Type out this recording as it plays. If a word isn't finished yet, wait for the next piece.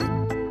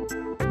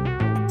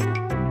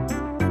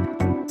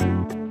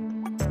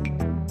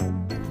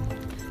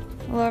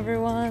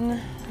everyone.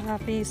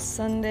 Happy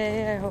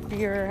Sunday. I hope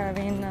you're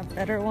having a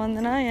better one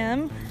than I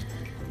am.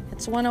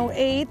 It's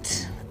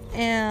 1:08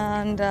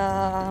 and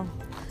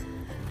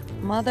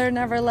Mother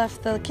never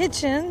left the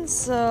kitchen,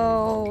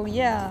 so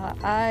yeah,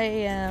 I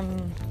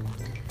am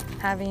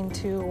having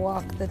to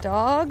walk the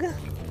dog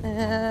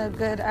a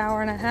good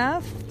hour and a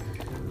half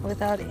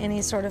without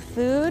any sort of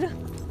food.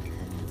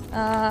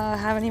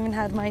 Haven't even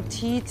had my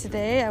tea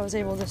today. I was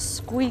able to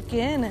squeak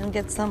in and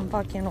get some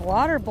fucking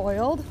water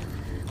boiled.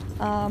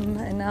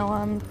 And now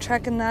I'm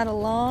trekking that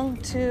along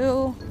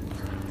to,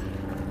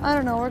 I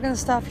don't know, we're going to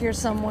stop here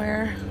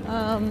somewhere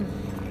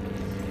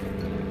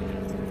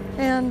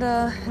and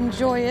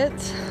enjoy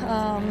it.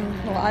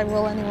 Well, I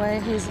will anyway.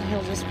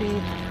 He'll just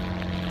be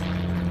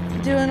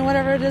doing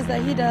whatever it is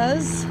that he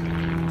does,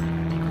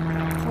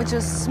 which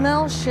is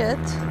smell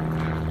shit.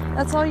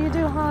 That's all you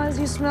do, huh? Is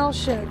you smell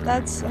shit.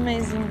 That's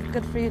amazing.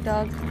 Good for you,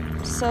 dog.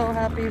 So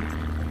happy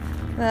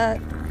that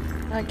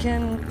I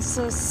can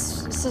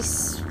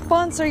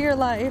sponsor your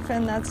life,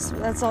 and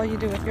that's all you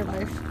do with your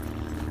life.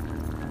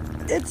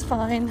 It's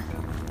fine.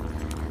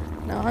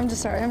 No, I'm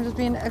just sorry. I'm just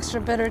being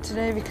extra bitter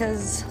today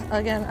because,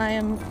 again, I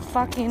am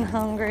fucking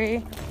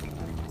hungry.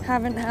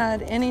 Haven't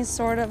had any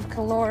sort of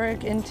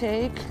caloric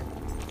intake.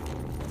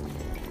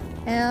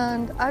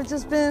 And I've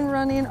just been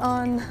running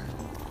on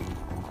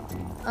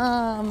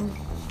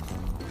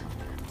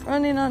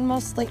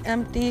mostly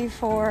empty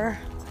for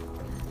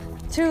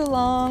too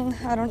long.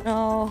 I don't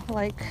know,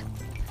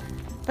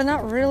 but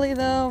not really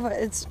though. But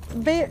it's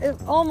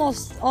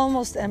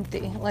almost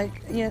empty.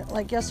 Like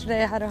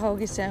yesterday, I had a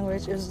hoagie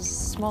sandwich. It was a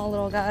small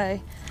little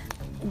guy.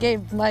 Gave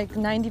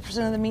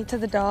 90% of the meat to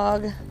the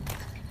dog,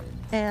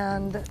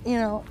 and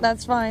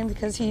that's fine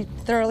because he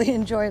thoroughly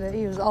enjoyed it.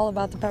 He was all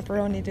about the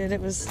pepperoni, dude.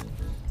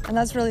 And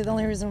that's really the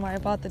only reason why I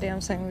bought the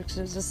damn sandwich.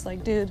 It was just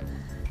like, dude,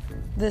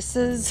 this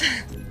is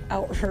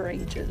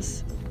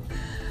outrageous.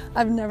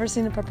 I've never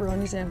seen a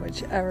pepperoni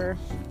sandwich ever.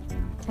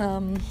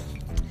 And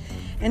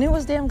it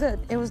was damn good.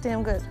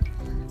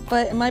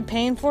 But am I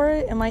paying for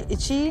it? Am I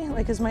itchy?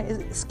 Is my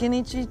skin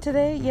itchy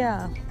today?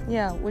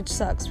 Yeah, which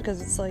sucks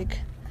because it's like,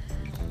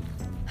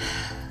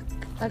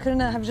 I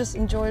couldn't have just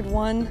enjoyed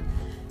one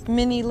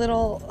mini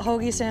little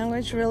hoagie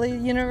sandwich, really,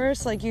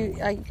 universe? I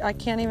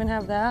can't even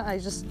have that.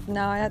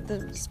 Now I have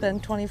to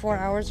spend 24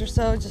 hours or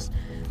so just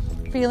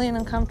feeling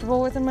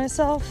uncomfortable within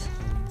myself.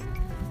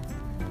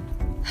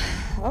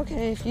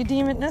 Okay, if you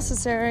deem it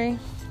necessary.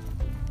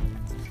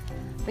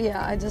 But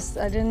yeah, I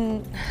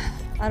don't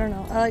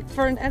know.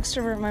 For an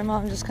extrovert, my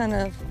mom just kind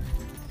of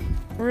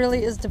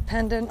really is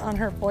dependent on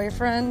her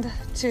boyfriend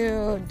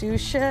to do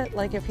shit.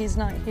 Like if he's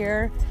not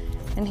here,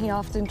 and he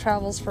often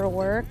travels for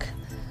work,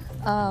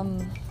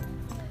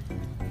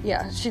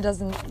 she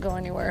doesn't go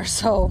anywhere.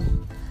 So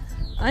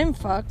I'm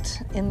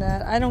fucked in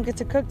that I don't get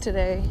to cook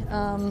today.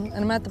 And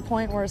I'm at the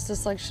point where it's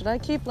just like, should I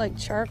keep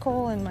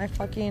charcoal in my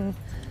fucking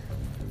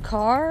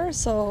car?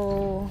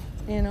 So,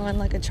 and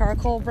a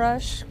charcoal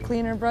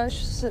cleaner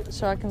brush,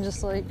 so I can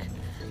just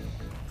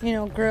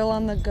grill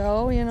on the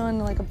go, in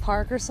a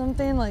park or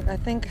something. I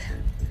think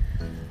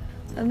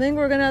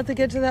we're gonna have to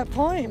get to that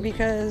point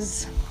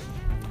because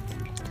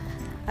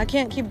I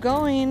can't keep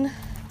going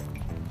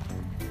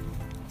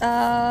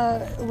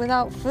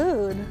without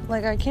food.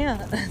 I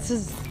can't. It's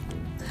just,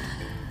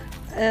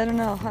 I don't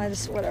know.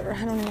 Whatever.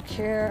 I don't even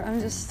care. I'm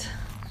just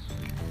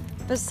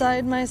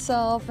beside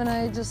myself, and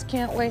I just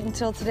can't wait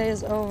until today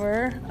is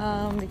over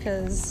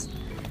because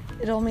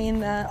it'll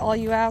mean that all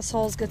you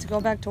assholes get to go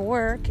back to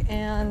work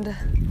and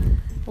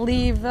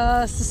leave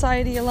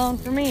society alone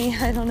for me.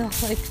 I don't know,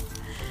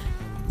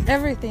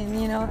 everything,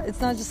 it's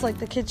not just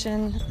the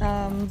kitchen,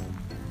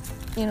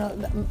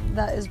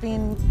 that is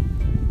being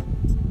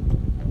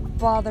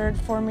bothered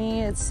for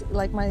me. It's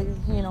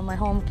my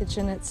home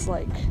kitchen. It's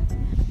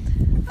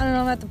I don't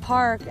know, I'm at the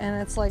park,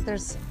 and it's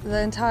there's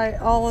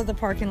all of the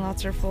parking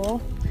lots are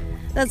full.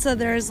 That said,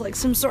 there is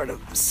some sort of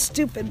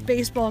stupid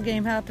baseball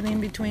game happening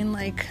between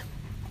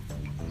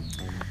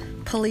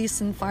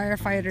police and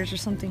firefighters or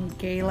something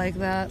gay like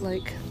that.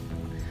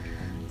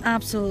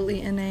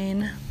 Absolutely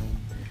inane.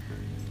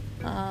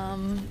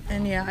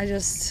 And yeah,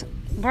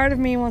 part of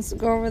me wants to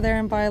go over there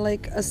and buy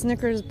a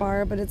Snickers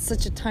bar, but it's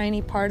such a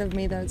tiny part of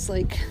me that it's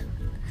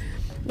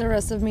the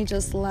rest of me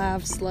just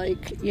laughs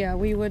yeah,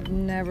 we would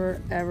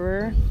never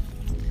ever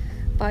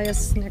buy a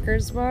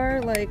Snickers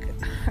bar.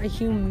 Are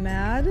you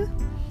mad?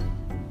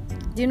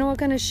 Do you know what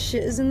kind of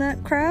shit is in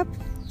that crap?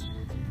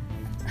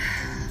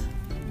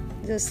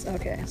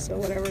 Okay, so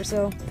whatever.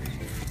 So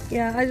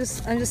yeah, I'm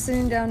just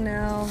sitting down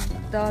now.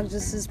 Dog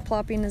just is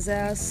plopping his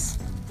ass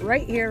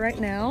right here, right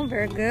now.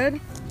 Very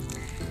good.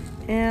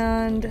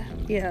 And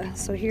yeah,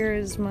 so here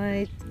is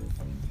my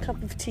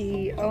cup of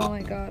tea. Oh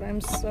my god,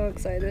 I'm so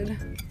excited.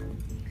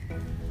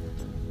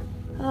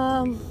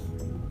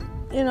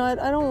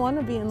 I don't want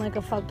to be in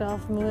a fucked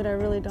off mood. I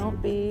really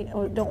don't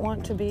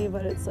want to be,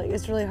 but it's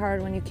it's really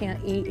hard when you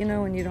can't eat,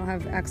 when you don't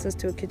have access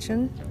to a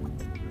kitchen.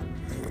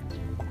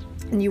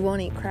 And you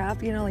won't eat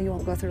crap, you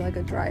won't go through a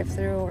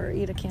drive-thru or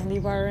eat a candy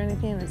bar or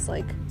anything. It's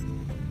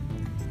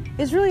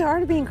it's really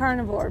hard being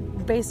carnivore,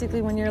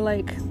 basically, when you're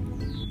like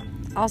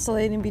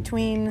oscillating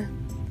between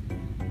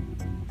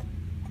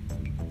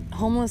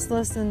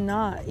homelessness and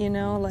not, you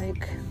know,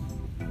 like,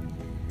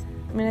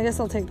 I mean, I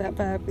guess I'll take that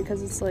back,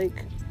 because it's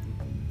like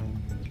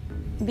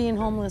being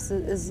homeless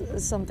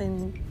is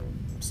something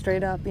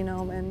straight up, you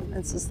know, and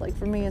it's just like,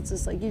 for me, it's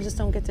just like, you just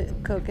don't get to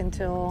cook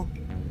until,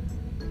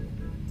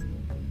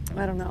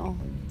 I don't know,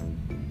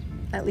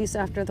 at least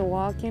after the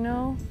walk, you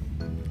know.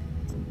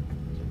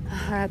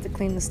 I have to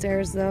clean the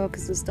stairs though,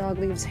 because this dog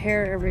leaves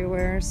hair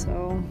everywhere,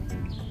 so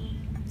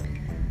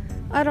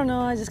I don't know,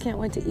 I just can't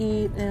wait to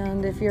eat.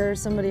 And if you're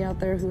somebody out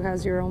there who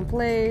has your own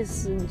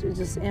place and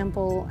just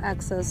ample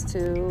access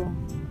to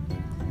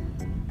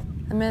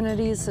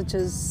amenities such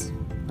as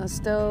a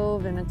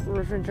stove and a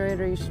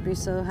refrigerator, you should be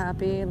so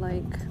happy.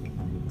 Like,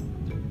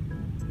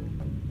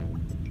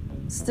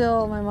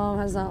 still, my mom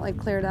has not like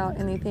cleared out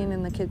anything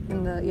in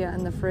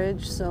the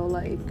fridge, so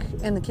like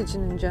in the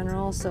kitchen in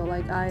general, so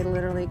like I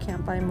literally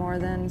can't buy more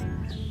than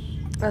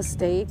a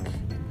steak.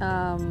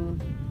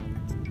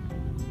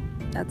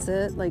 That's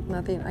it. Like,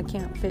 nothing. I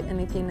can't fit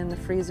anything in the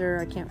freezer.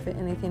 I can't fit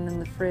anything in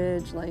the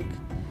fridge. Like,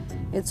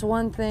 it's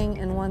one thing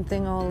and one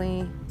thing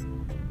only,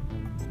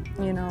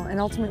 you know. And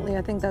ultimately,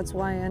 I think that's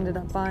why I ended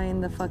up buying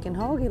the fucking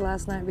hoagie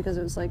last night, because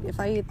it was like, if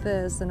I eat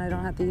this, then I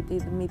don't have to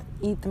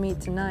eat the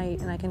meat tonight,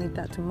 and I can eat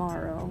that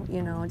tomorrow,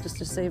 you know, just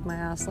to save my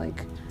ass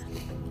like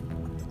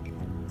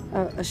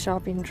a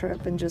shopping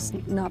trip and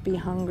just not be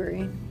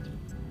hungry.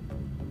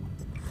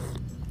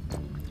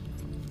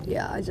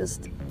 Yeah,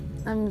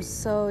 I'm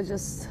so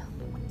just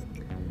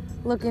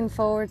looking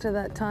forward to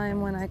that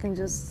time when I can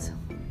just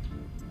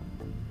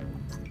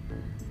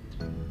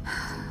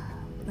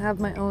have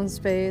my own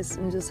space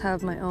and just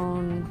have my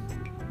own,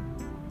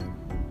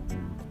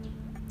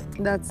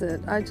 that's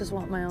it. I just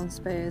want my own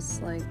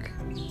space. Like,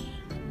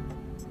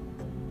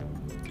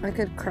 I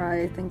could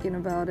cry thinking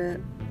about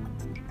it,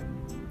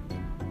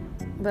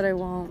 but I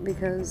won't,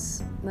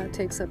 because that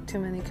takes up too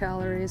many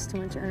calories,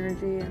 too much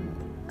energy,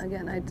 and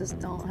again, I just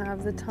don't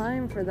have the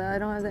time for that. I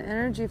don't have the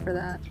energy for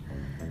that.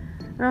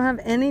 I don't have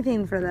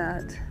anything for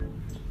that.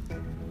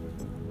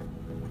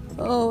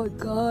 Oh my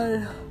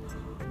god.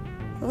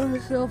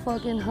 I'm so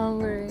fucking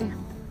hungry.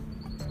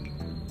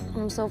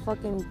 I'm so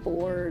fucking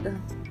bored.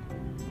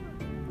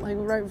 Like,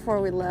 right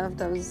before we left,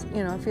 I was,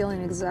 you know,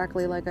 feeling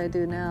exactly like I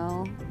do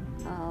now.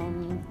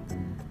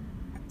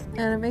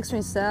 And it makes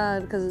me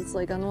sad, because it's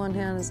like, on one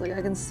hand, it's like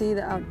I can see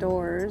the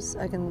outdoors.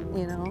 I can,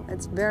 you know,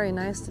 it's very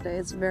nice today.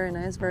 It's very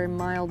nice, very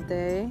mild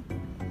day.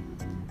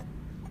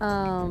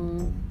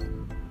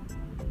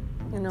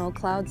 You know,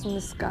 clouds in the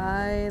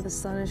sky, the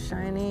sun is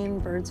shining,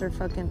 birds are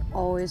fucking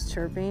always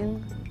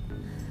chirping.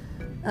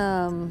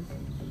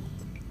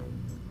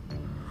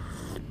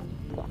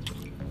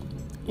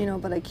 You know,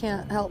 but I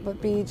can't help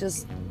but be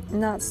just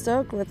not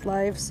stoked with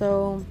life.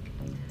 So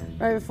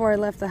right before I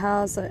left the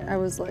house, I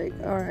was like,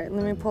 all right,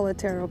 let me pull a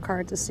tarot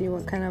card to see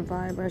what kind of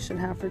vibe I should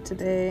have for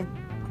today.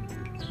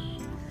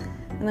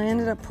 And I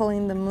ended up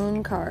pulling the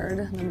moon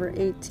card, number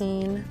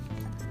 18.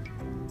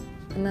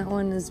 And that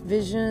one is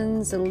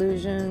visions,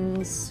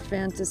 illusions,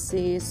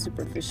 fantasy,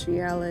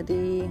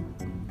 superficiality,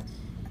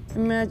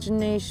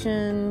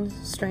 imagination,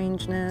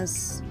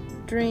 strangeness,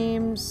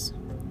 dreams,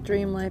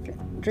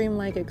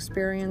 dreamlike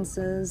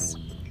experiences,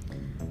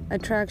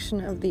 attraction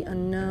of the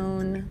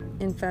unknown,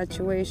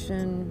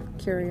 infatuation,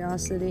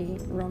 curiosity,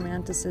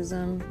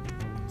 romanticism.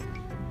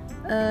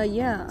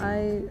 Yeah,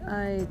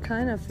 I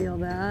kind of feel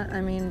that. I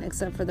mean,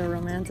 except for the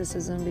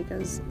romanticism,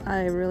 because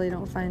I really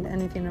don't find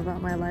anything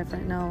about my life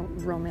right now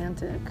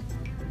romantic.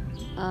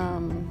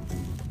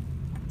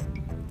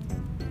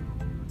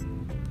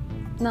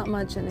 Not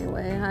much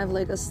anyway. I have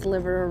like a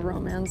sliver of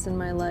romance in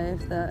my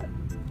life that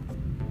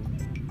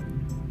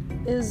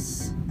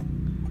is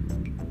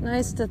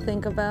nice to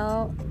think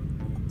about,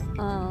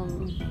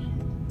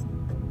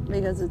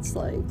 because it's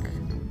like,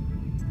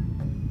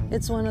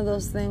 it's one of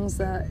those things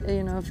that,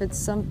 you know, if it's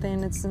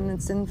something, it's in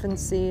its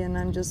infancy, and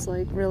I'm just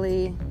like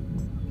really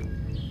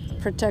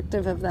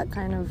protective of that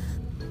kind of,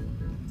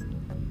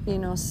 you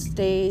know,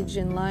 stage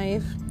in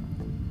life,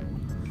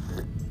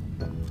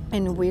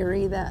 and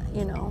weary that,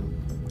 you know,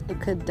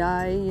 it could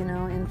die. You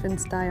know,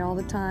 infants die all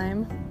the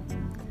time,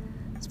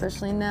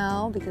 especially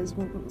now, because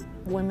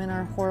women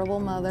are horrible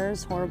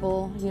mothers,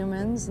 horrible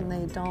humans, and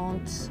they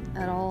don't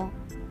at all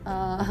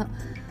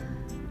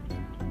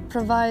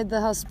provide the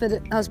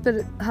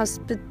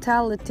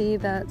hospitality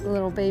that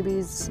little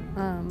babies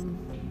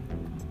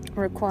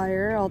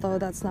require, although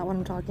that's not what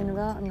I'm talking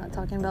about. I'm not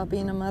talking about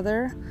being a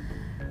mother.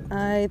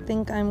 I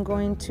think I'm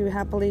going to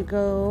happily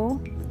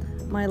go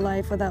my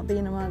life without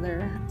being a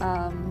mother.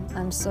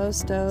 I'm so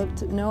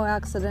stoked. No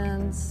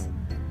accidents,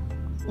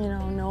 you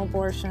know, no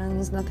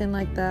abortions, nothing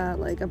like that.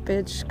 Like, a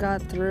bitch got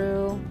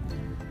through.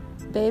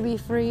 Baby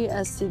free,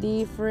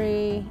 STD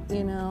free,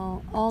 you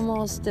know,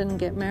 almost didn't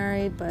get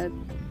married, but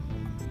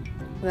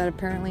that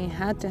apparently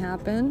had to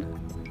happen.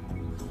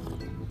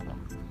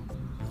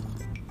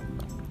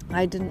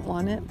 I didn't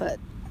want it, but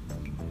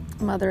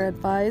mother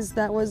advised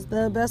that was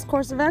the best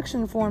course of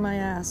action for my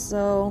ass.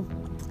 So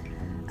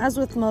as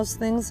with most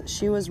things,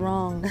 she was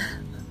wrong.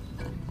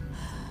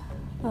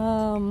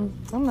 I'm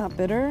not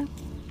bitter.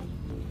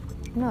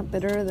 I'm not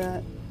bitter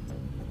that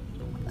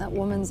that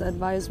woman's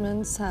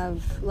advisements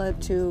have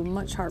led to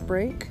much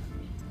heartbreak,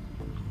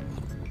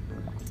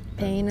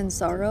 pain and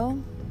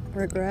sorrow,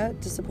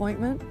 regret,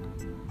 disappointment.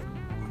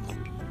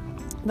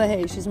 But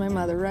hey, she's my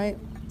mother, right?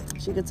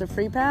 She gets a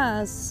free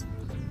pass.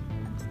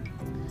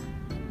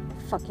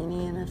 Fucking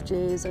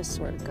ENFJs, I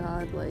swear to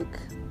God, like,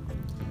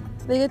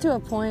 they get to a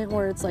point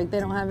where it's like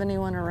they don't have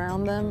anyone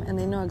around them and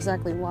they know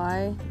exactly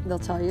why. They'll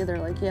tell you, they're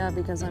like, yeah,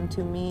 because I'm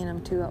too mean,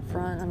 I'm too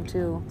upfront,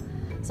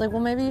 It's like,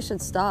 well, maybe you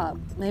should stop.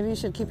 Maybe you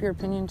should keep your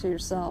opinion to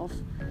yourself.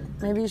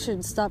 Maybe you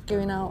should stop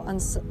giving out on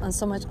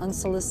so much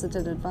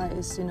unsolicited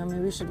advice. You know,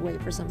 maybe you should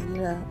wait for somebody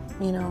to,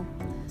 you know,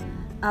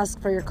 ask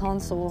for your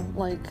counsel.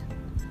 Like,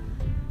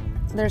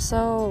 they're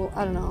so,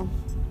 I don't know,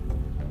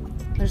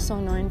 they're so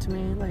annoying to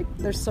me. Like,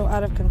 they're so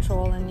out of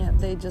control, and yet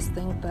they just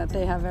think that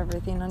they have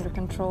everything under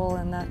control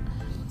and that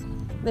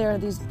they are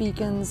these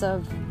beacons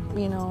of,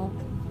 you know,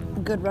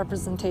 good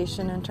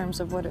representation in terms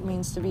of what it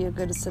means to be a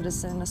good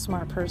citizen, a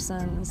smart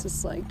person. It's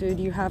just like, dude,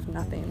 you have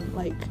nothing.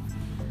 Like,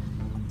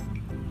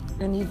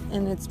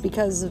 and it's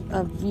because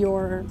of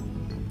your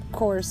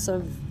course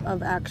of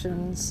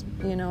actions,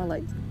 you know,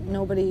 like,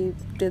 nobody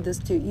did this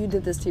to you. You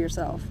did this to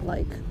yourself.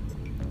 Like,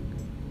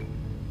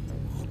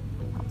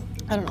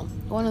 I don't know,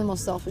 one of the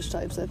most selfish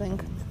types, I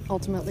think.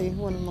 Ultimately,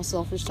 one of the most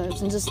selfish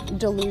types, and just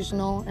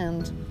delusional.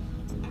 And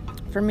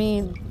for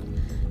me,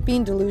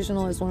 being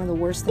delusional is one of the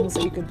worst things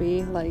that you could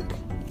be. Like,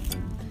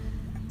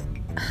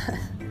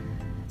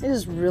 it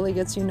just really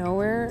gets you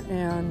nowhere,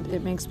 and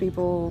it makes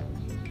people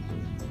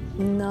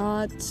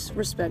not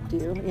respect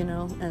you, you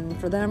know, and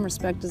for them,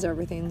 respect is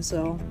everything.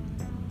 So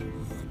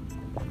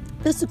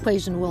this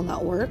equation will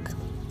not work.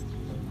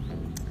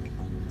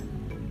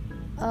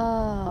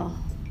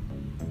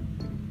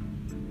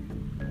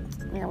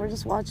 Yeah, we're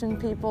just watching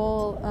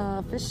people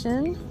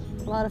fishing.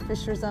 A lot of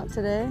fishers out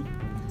today.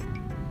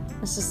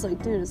 It's just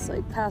like, dude, it's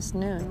like past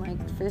noon.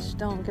 Like, fish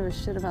don't give a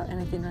shit about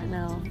anything right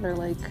now. They're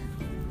like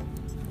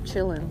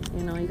chilling,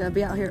 you know. You gotta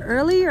be out here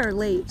early or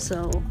late,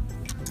 so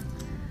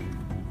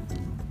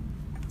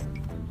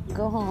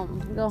go home,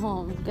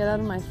 get out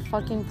of my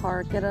fucking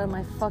park, get out of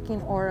my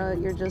fucking aura.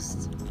 You're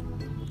just,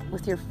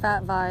 with your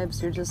fat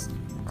vibes, you're just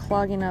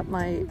clogging up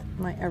my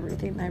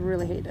everything. I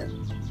really hate it.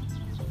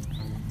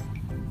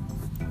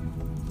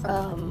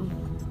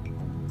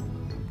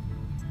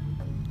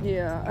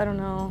 Yeah, I don't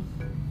know.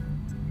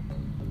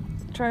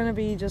 Trying to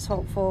be just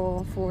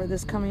hopeful for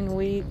this coming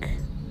week.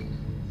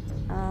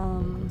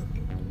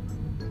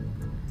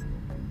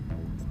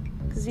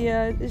 Cause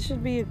yeah, it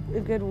should be a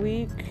good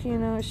week. You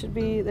know,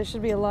 there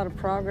should be a lot of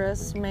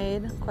progress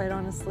made. Quite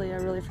honestly, I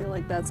really feel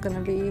like that's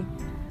gonna be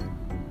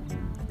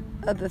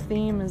the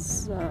theme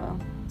is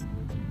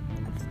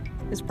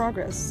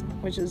progress,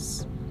 which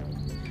is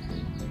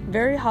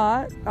very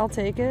hot. I'll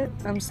take it.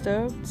 I'm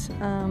stoked.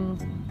 I'm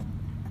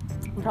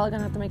probably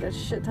gonna have to make a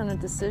shit ton of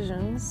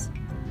decisions,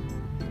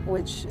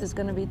 which is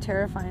gonna be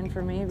terrifying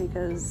for me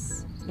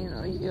because, you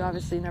know, you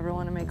obviously never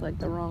want to make like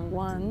the wrong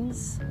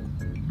ones.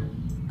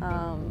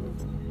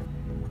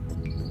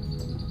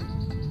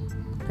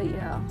 But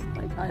yeah,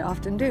 like I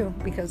often do,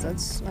 because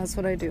that's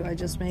what I do. I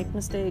just make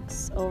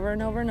mistakes over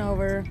and over and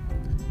over.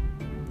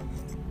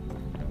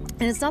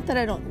 And it's not that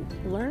I don't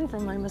learn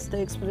from my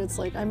mistakes, but it's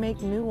like I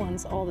make new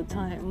ones all the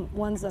time,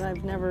 ones that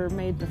I've never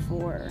made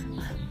before.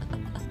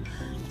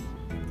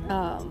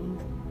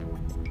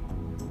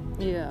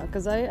 Yeah,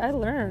 because I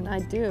learn, I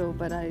do,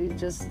 but I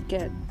just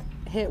get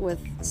hit with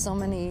so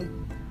many,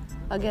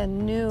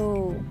 again,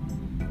 new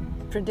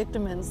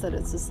predicaments that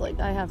it's just like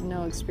I have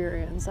no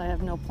experience, I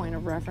have no point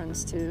of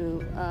reference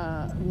to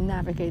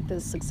navigate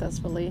this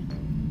successfully.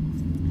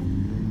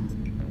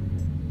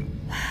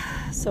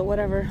 So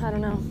whatever, I don't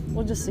know.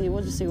 We'll just see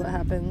what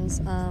happens,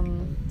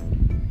 and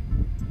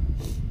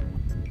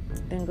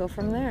go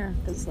from there.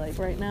 Because like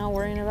right now,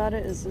 worrying about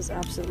it is just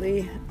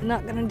absolutely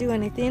not gonna do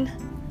anything.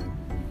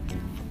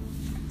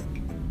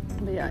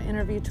 But yeah,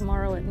 interview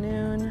tomorrow at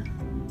noon.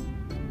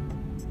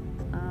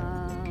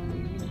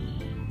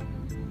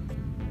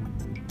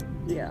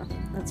 Yeah,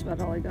 that's about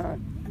all I got.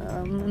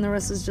 And the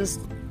rest is just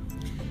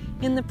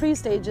in the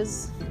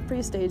pre-stages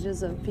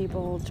of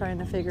people trying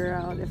to figure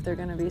out if they're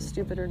gonna be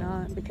stupid or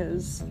not,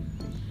 because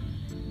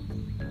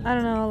I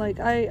don't know, like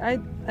I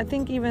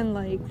think even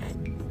like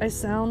I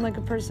sound like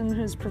a person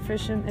who's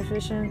proficient,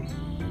 efficient,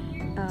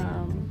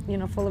 you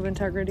know, full of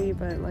integrity,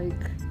 but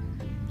like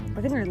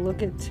I think I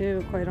look it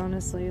too, quite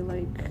honestly.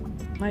 Like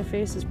my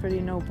face is pretty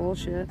no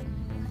bullshit.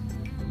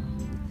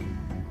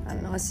 I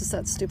don't know, it's just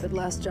that stupid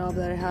last job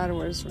that I had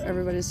where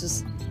everybody's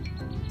just,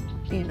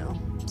 you know,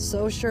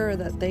 so sure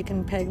that they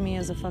can peg me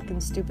as a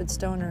fucking stupid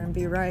stoner and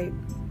be right.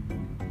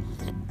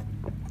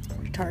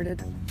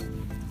 Retarded.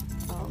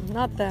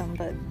 Not them,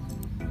 but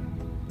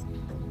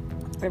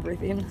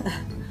everything.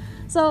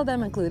 So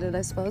them included,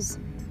 I suppose.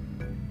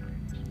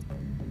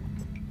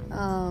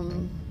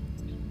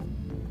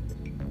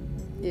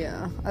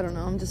 yeah, I don't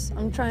know. I'm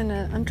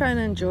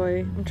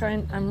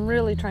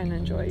really trying to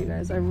enjoy, you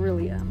guys. I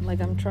really am. Like,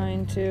 I'm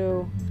trying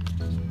to,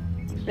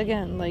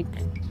 again, like,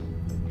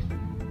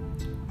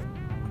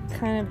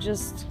 kind of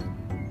just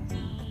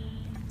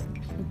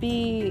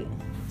be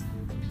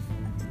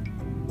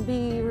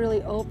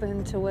really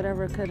open to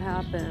whatever could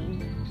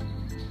happen.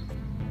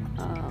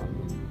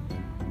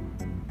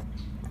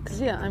 Because,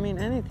 yeah, I mean,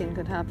 anything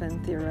could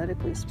happen,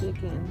 theoretically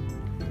speaking.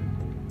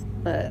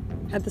 But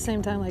at the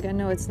same time, like, I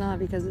know it's not,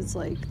 because it's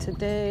like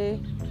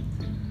today,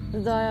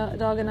 the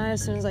dog and I,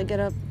 as soon as I get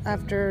up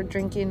after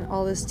drinking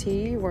all this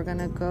tea, we're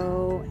gonna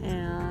go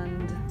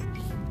and,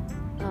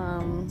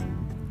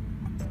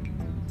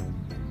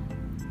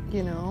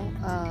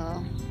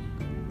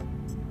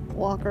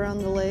 walk around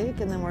the lake,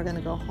 and then we're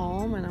gonna go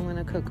home, and I'm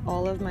gonna cook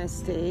all of my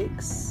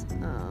steaks.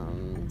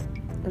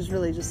 It was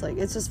really just like,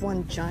 it's just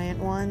one giant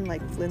one,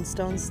 like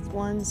Flintstones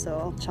one, so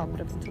I'll chop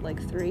it up into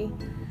like 3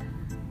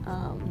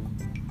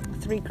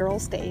 girl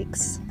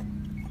steaks.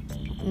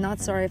 Not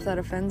sorry if that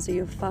offends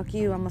you. Fuck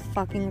you, I'm a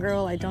fucking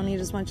girl. I don't eat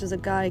as much as a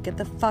guy. Get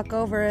the fuck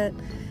over it.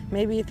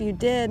 Maybe if you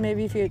did,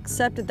 maybe if you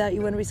accepted that,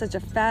 you wouldn't be such a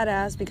fat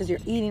ass, because you're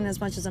eating as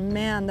much as a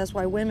man. That's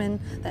why women,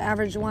 the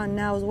average one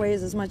now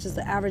weighs as much as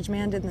the average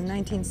man did in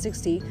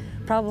 1960,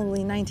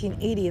 probably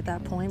 1980 at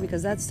that point,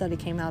 because that study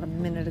came out a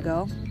minute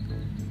ago.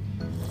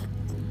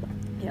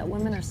 Yeah,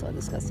 women are so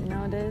disgusting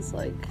nowadays.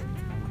 Like,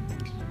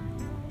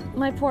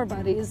 my poor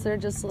buddies, they're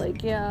just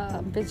like,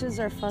 yeah, bitches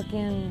are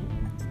fucking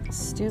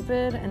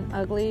stupid and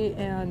ugly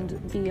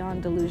and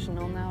beyond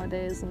delusional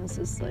nowadays. And it's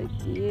just like,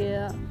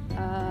 yeah,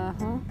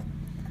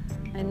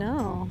 I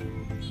know,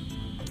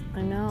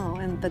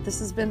 but this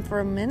has been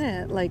for a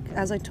minute. Like,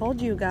 as I told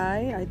you,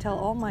 I tell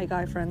all my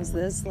guy friends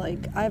this,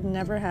 like, I've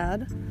never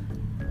had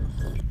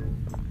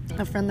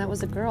a friend that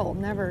was a girl,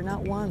 never,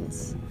 not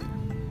once.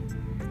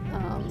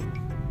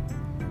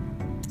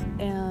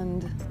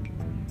 And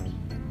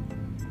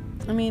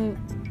I mean,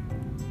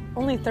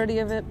 only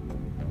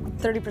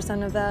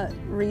 30% of that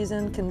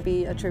reason can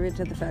be attributed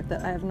to the fact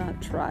that I have not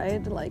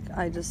tried. Like,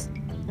 I just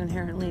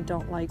inherently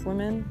don't like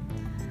women.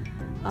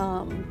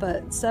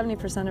 But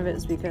 70% of it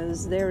is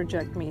because they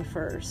reject me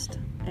first.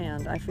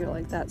 And I feel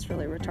like that's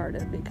really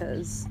retarded,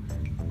 because,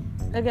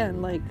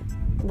 again, like,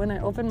 when I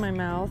open my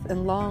mouth,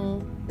 and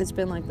it's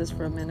been like this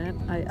for a minute,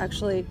 I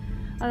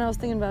was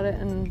thinking about it,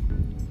 and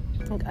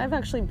like, I've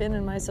actually been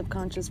in my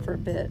subconscious for a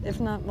bit, if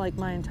not like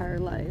my entire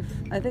life.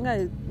 I think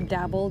I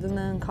dabbled in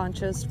the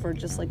unconscious for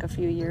just like a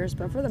few years,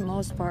 but for the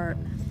most part,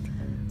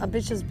 a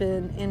bitch has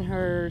been in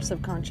her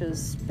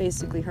subconscious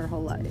basically her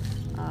whole life.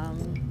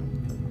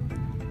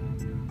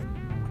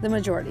 The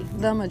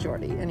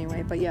majority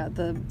anyway. But yeah,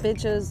 the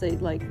bitches,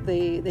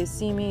 they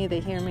see me, they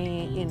hear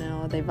me,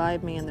 they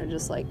vibe me, and they're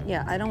just like,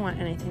 yeah, I don't want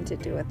anything to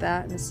do with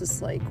that. And it's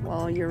just like,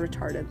 well, you're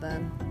retarded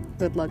then.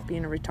 Good luck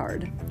being a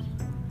retard.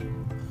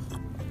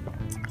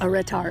 A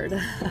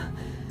retard.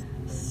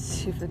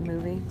 Stupid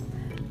movie.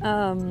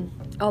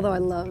 Although I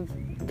love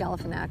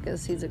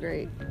Galifianakis, he's a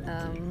great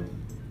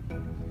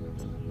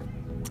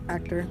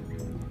actor.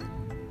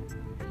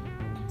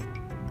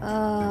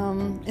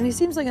 And he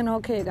seems like an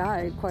okay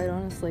guy, quite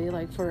honestly.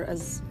 Like,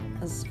 as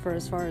far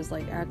as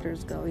like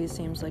actors go, he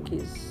seems like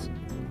he's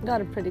got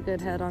a pretty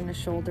good head on his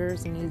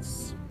shoulders, and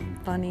he's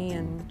funny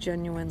and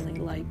genuinely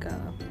like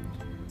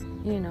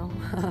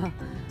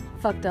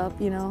fucked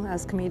up,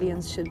 as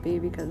comedians should be,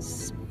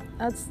 because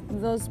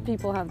those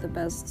people have the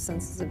best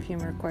senses of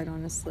humor, quite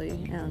honestly.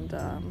 And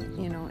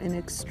in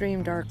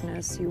extreme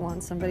darkness, you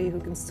want somebody who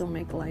can still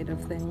make light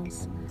of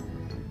things.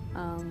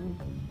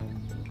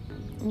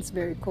 It's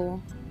very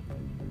cool.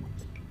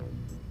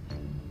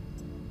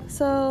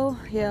 So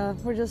yeah,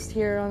 we're just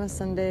here on a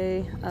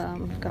Sunday.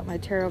 Got my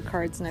tarot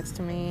cards next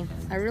to me.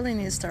 I really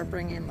need to start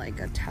bringing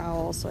like a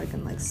towel so I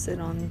can like sit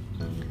on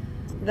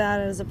that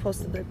as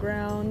opposed to the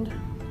ground.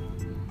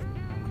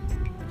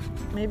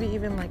 Maybe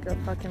even like a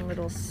fucking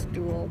little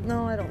stool.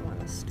 No, I don't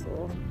want a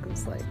stool,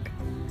 because like,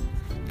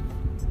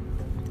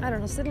 I don't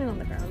know, sitting on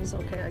the ground is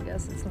okay, I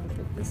guess.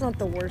 It's not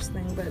the worst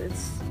thing, but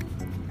it's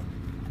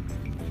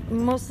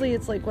mostly,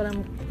 it's like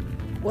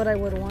what I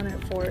would want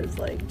it for is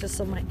like just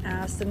so my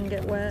ass didn't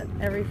get wet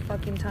every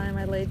fucking time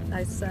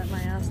I sat my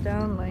ass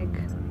down. Like,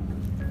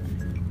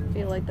 I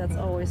feel like that's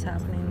always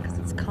happening because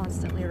it's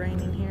constantly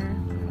raining here.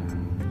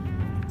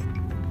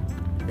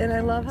 And I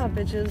love how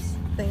bitches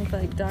think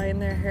like dyeing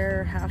their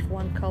hair half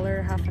one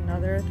color, half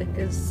another. I think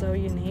is so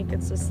unique.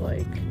 It's just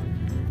like,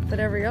 but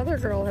every other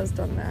girl has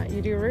done that.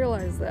 You do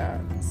realize that.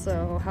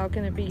 So how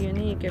can it be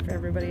unique if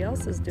everybody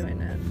else is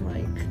doing it?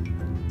 Like,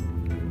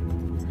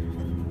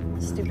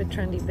 stupid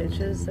trendy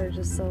bitches, they're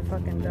just so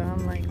fucking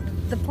dumb. Like,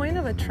 the point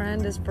of a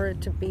trend is for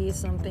it to be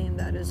something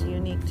that is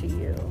unique to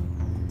you.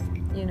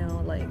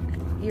 Like,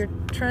 your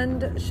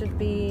trend should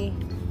be,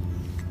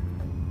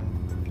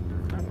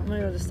 I'm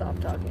gonna just stop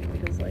talking,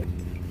 because like,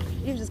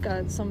 you've just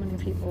got so many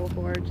people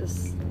who are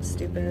just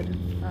stupid,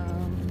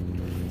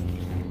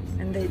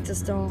 and they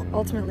just don't,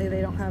 ultimately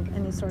they don't have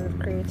any sort of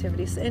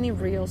creativity. So any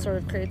real sort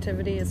of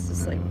creativity is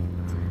just like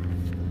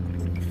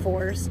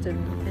forced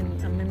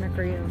and a mimicry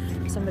mimicry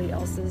of somebody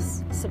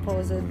else's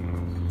supposed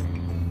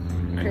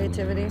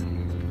creativity.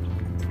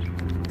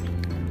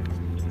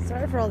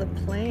 Sorry for all the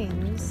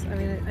planes. I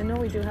mean, I know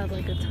we do have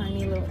like a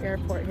tiny little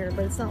airport here,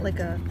 but it's not like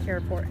a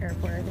airport. I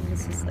think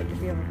it's just like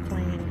if you have a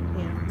plane,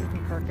 you know, you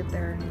can park it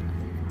there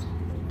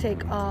and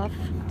take off.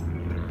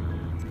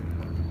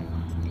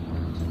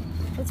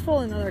 Let's pull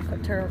another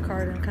tarot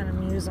card and kind of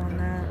muse on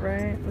that,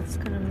 right? Let's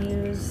kind of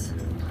muse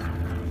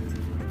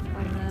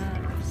on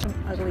that. Some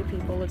ugly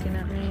people looking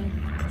at me.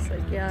 It's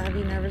like, yeah, have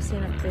you never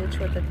seen a bitch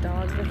with a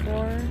dog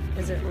before?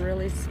 Is it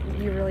really,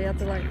 you really have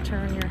to like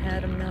turn your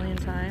head a million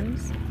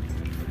times?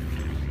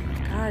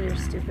 God, you're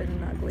stupid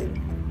and ugly.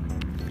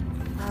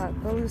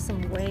 Go lose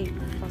some weight,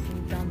 you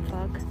fucking dumb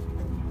fuck.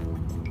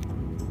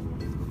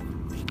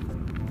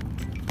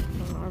 I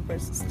don't know,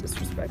 everybody's just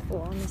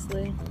disrespectful,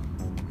 honestly.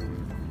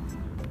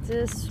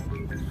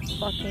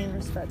 Fucking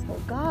respectful.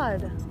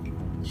 God,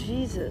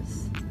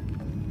 Jesus.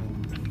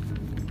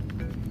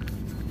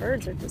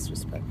 Birds are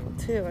disrespectful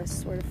too, I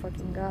swear to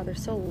fucking God. They're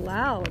so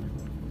loud.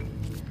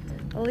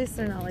 At least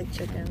they're not like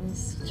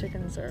chickens.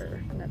 Chickens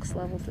are next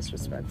level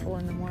disrespectful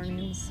in the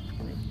mornings.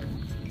 Like,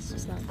 it's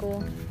just not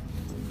cool.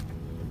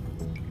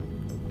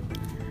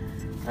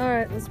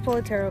 Alright, let's pull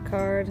a tarot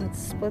card.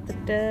 Let's split the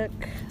deck.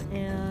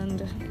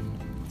 And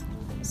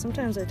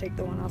sometimes I take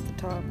the one off the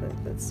top, but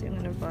let's see, I'm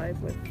going to vibe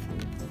with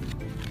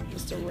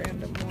just a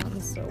random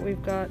one. So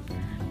we've got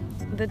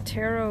the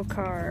tarot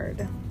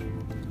card.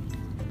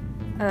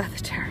 The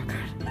tarot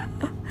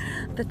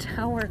card. The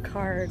Tower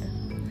card.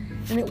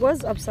 And it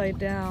was upside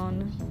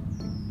down,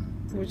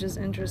 which is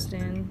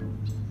interesting.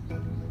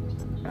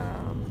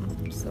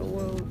 So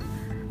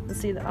let's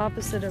see, the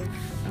opposite of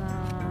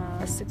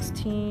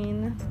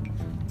 16.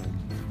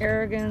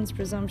 Arrogance,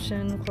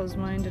 presumption,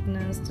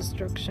 closed-mindedness,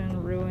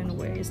 destruction, ruin,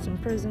 waste,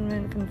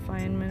 imprisonment,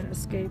 confinement,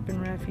 escape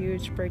and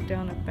refuge,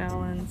 breakdown of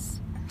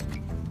balance.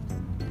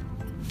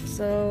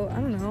 So,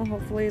 I don't know,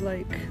 hopefully,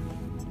 like,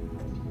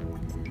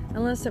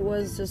 unless it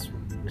was just,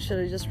 should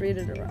I just read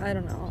it, or I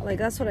don't know. Like,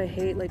 that's what I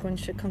hate, like, when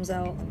shit comes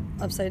out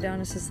upside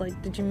down, it's just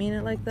like, did you mean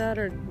it like that,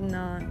 or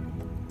not?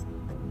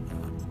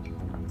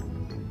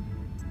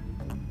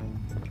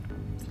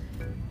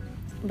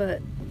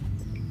 But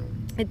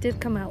it did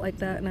come out like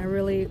that, and I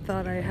really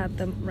thought I had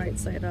them right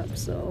side up,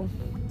 so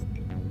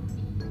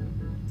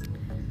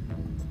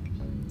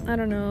I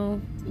don't know.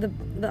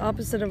 The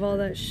opposite of all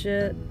that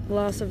shit,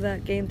 loss of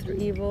that gain through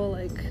evil,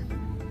 like,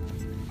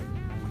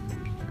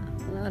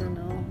 I don't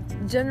know.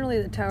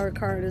 Generally, the Tower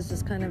card is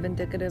just kind of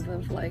indicative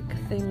of, like,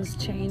 things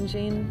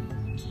changing,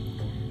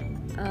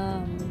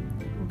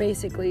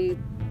 basically,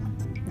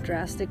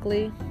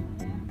 drastically,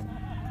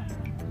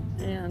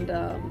 and,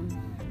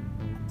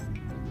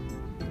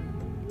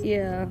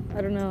 yeah,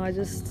 I don't know,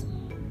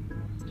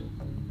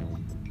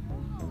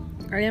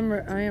 I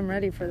am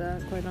ready for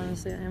that, quite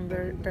honestly. I am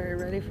very, very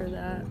ready for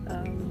that.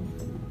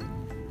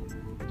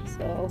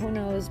 So, who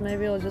knows,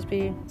 maybe it'll just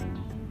be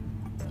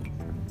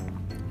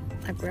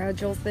a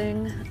gradual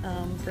thing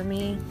for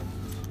me.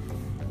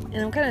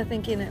 And I'm kind of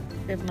thinking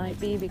it might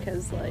be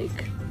because,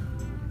 like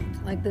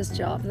this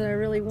job that I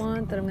really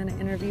want, that I'm going to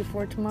interview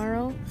for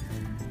tomorrow,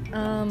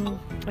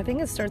 I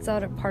think it starts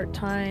out at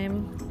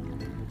part-time.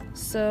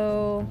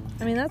 So,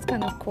 I mean, that's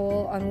kind of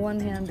cool on one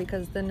hand,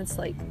 because then it's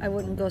like I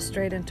wouldn't go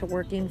straight into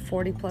working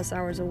 40 plus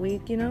hours a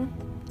week, you know?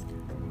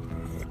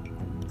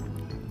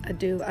 I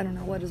don't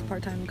know, what is a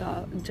part-time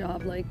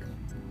job, like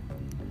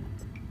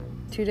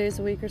 2 days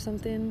a week or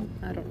something?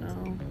 I don't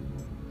know.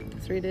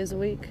 3 days a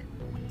week?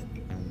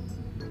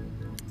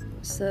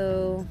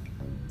 So,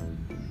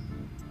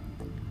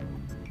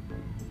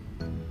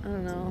 I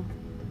don't know.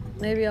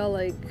 Maybe I'll,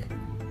 like,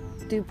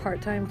 do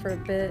part-time for a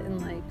bit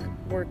and, like,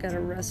 work at a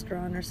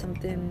restaurant or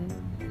something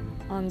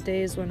on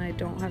days when I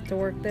don't have to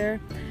work there.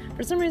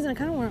 For some reason, I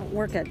kind of want to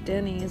work at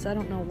Denny's. I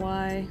don't know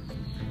why.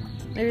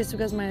 Maybe it's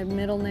because my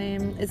middle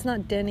name, it's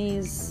not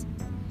Denny's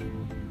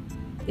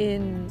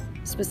in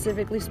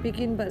specifically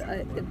speaking, but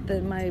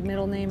my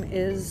middle name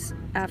is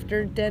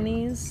after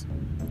Denny's.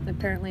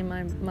 Apparently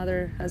my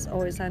mother has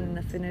always had an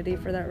affinity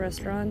for that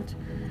restaurant.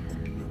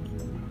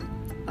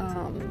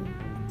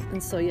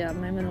 And so yeah,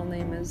 my middle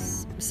name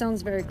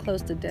sounds very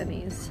close to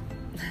Denny's.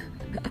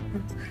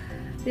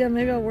 Yeah,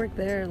 maybe I'll work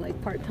there, like,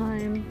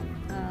 part-time,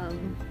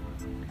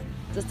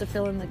 just to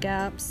fill in the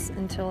gaps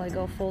until I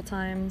go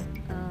full-time.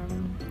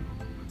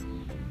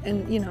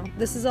 And, you know,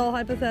 this is all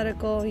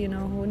hypothetical, you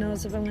know, who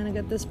knows if I'm gonna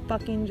get this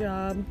fucking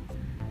job.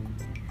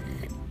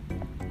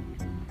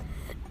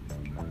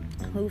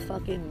 Who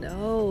fucking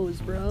knows,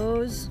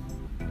 bros?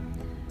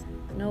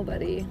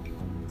 Nobody.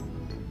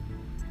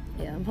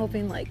 Yeah, I'm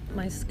hoping, like,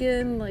 my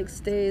skin, like,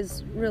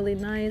 stays really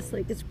nice.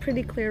 Like, it's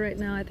pretty clear right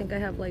now. I think I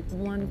have, like,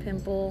 one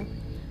pimple.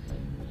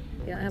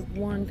 Yeah, I have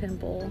one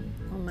pimple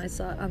on my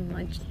side,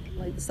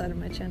 like, the side of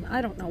my chin.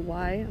 I don't know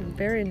why. I'm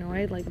very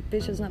annoyed. Like, a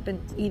bitch has not been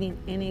eating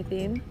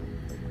anything.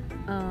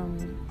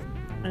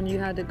 And you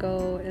had to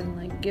go and,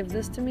 like, give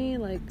this to me?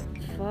 Like,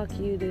 fuck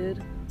you,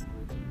 dude.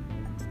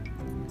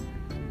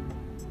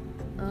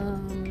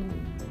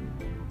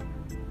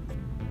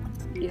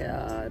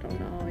 Yeah, I don't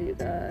know. you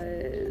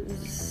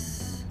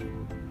guys.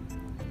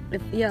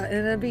 And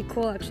it'd be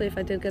cool actually if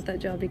I did get that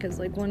job, because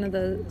like one of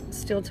the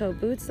steel toe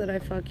boots that I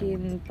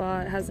fucking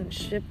bought hasn't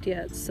shipped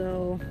yet,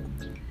 so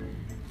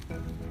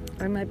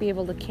I might be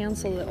able to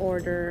cancel the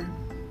order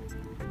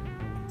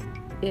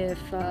if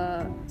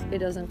it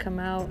doesn't come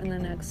out in the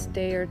next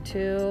day or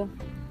two,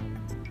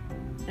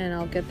 and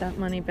I'll get that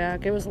money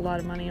back. It was a lot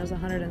of money. It was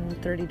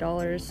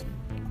 $130.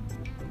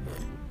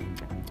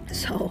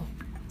 So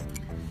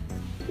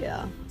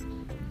yeah,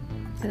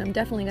 and I'm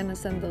definitely gonna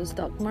send those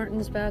Doc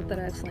Martens back that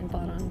I accidentally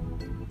bought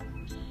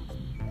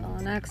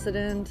on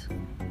accident.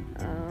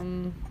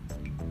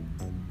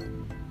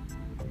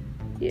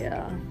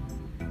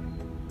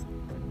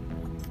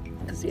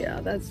 Because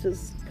that's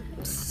just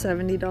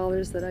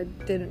 $70 that I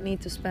didn't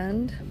need to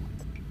spend.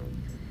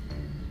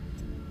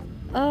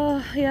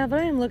 But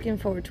I am looking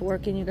forward to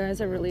working, you guys.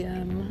 I really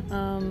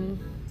am.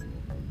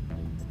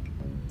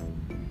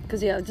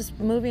 Because just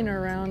moving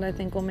around, I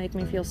think, will make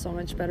me feel so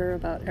much better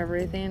about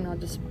everything. I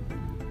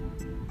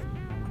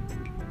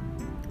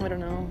don't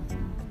know.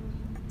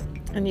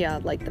 And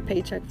like the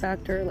paycheck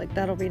factor, like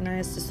that'll be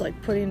nice. Just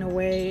like putting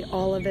away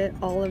all of it,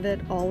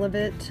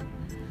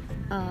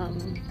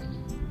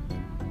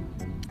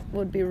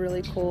 would be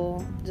really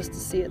cool, just to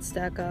see it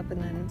stack up.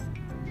 And then,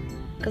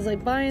 because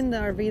like buying the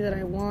RV that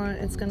I want,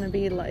 it's gonna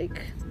be like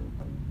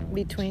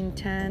between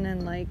 10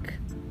 and like,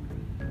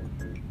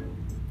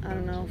 I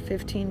don't know,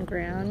 15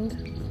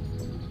 grand.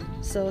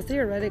 So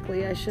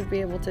theoretically I should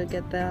be able to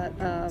get that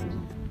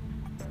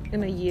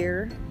in a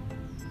year.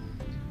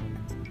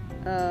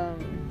 I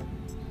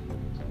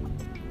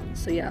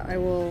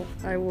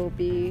will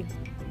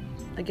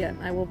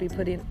be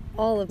putting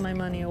all of my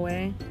money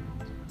away,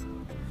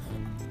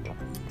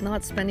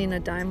 not spending a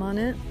dime on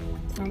it,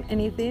 on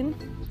anything.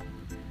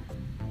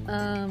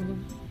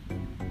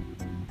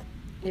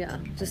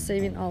 Just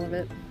saving all of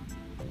it.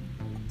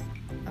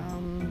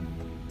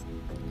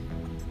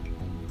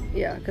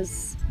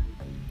 Because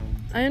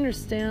I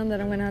understand that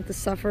I'm gonna have to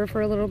suffer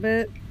for a little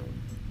bit.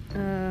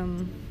 I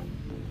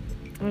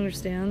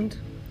understand.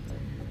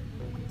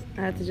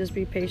 I have to just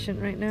be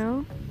patient right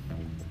now.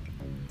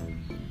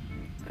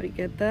 I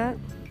get that.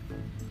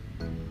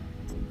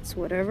 It's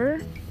whatever.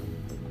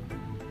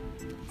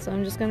 So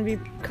I'm just gonna be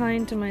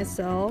kind to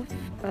myself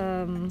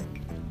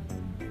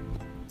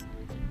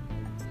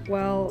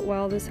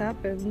while this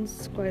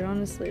happens, quite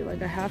honestly.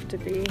 Like, I have to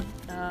be.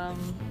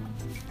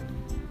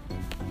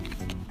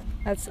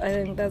 I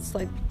think that's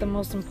like the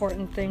most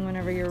important thing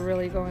whenever you're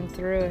really going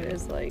through it,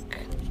 is like,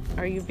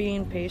 are you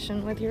being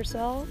patient with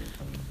yourself?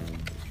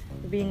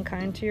 Being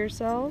kind to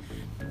yourself?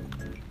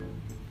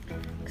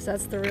 Because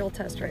that's the real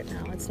test right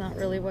now. It's not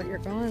really what you're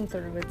going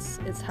through,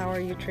 it's how are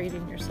you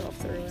treating yourself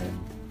through it.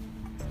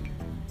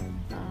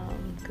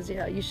 Because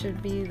you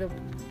should be the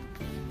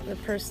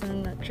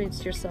person that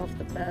treats yourself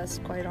the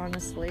best, quite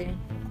honestly.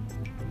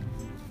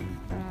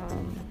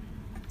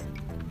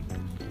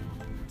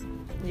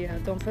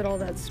 Don't put all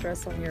that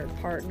stress on your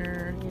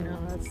partner.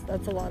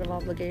 That's a lot of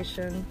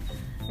obligation.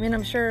 I mean,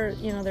 I'm sure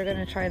they're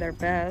gonna try their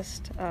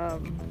best,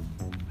 but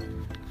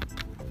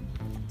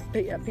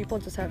people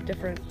just have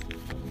different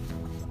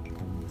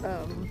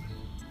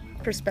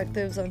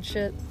perspectives on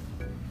shit,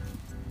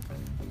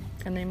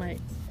 and they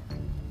might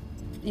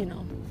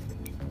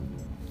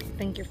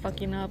think you're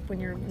fucking up when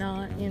you're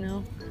not.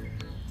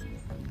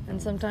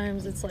 And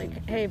sometimes it's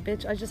like, hey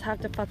bitch, I just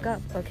have to fuck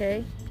up,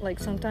 okay? Like,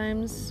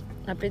 sometimes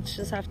a bitch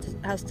just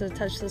has to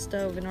touch the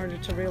stove in order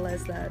to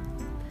realize that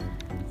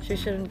she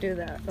shouldn't do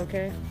that,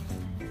 okay?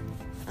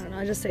 I don't know,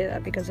 I just say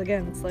that because,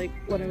 again, it's like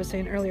what I was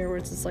saying earlier, where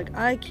it's just like,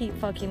 I keep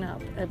fucking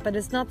up, but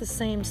it's not the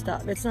same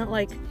stuff. It's not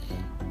like,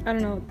 I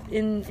don't know,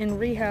 in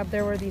rehab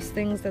there were these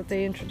things that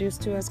they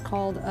introduced to us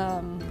called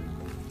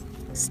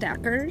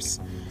stackers,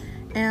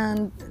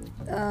 and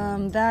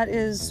that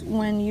is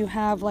when you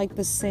have like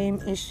the same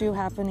issue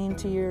happening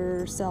to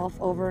yourself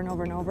over and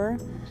over and over.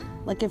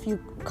 Like, if you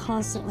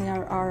constantly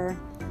are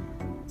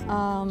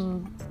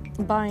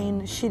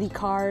buying shitty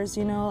cars,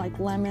 like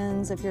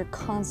lemons, if you're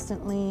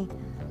constantly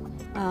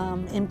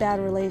in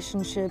bad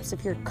relationships,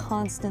 if you're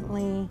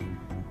constantly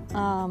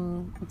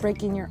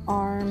breaking your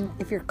arm,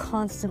 if you're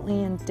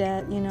constantly in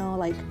debt,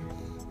 like,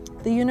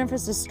 the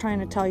universe is trying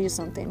to tell you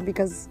something,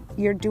 because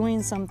you're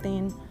doing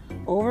something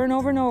over and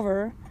over and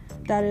over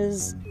that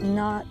is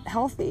not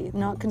healthy,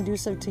 not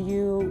conducive to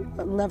you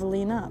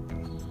leveling up.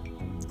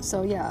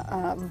 So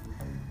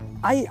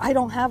I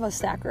don't have a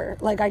stacker.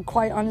 Like, I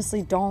quite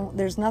honestly don't.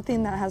 There's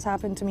nothing that has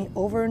happened to me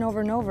over and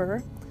over and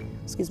over.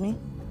 Excuse me.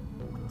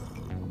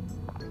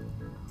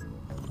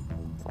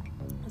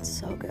 It's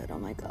so good. Oh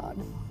my God.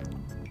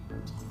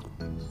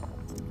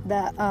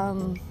 That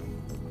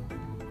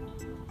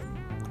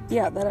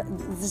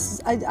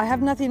I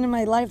have nothing in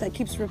my life that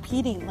keeps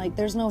repeating. Like,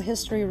 there's no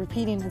history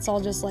repeating. It's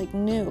all just like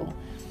new.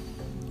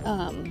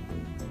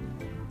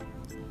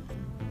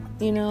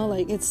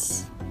 Like,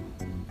 it's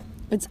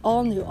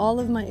all new. All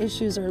of my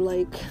issues are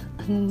like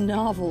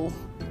novel,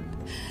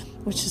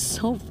 which is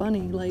so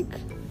funny. Like,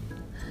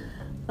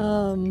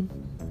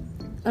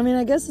 I mean,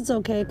 I guess it's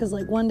okay, because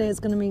like one day it's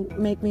gonna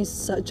make me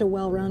such a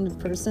well-rounded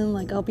person.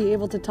 Like I'll be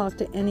able to talk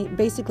to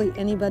basically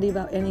anybody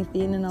about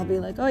anything, and I'll be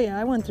like, oh yeah,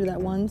 I went through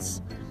that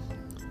once,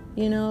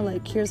 you know,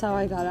 like here's how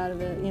I got out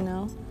of it, you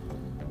know.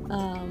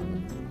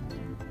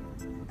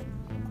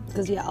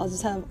 Because yeah, I'll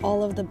just have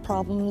all of the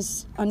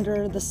problems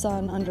under the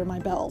sun under my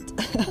belt.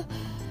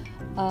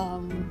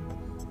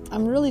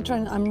 I'm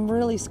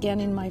really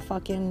scanning my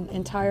fucking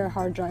entire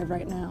hard drive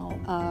right now,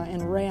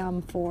 and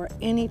RAM for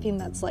anything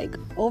that's like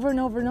over and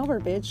over and over,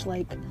 bitch.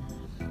 Like,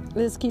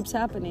 this keeps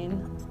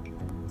happening.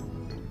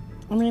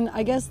 I mean,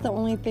 I guess the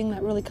only thing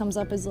that really comes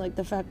up is like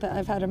the fact that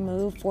I've had to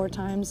move 4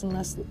 times in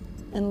less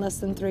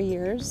than 3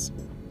 years.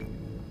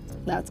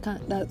 That's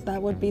that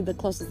would be the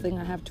closest thing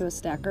I have to a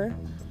stacker.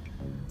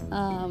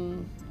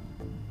 And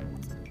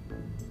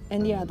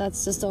yeah,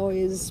 that's just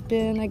always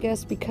been, I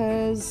guess,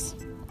 because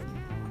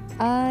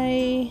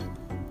I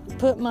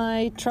put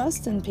my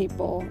trust in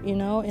people, you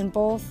know, in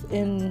all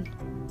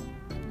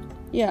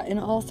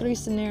 3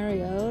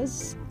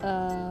 scenarios,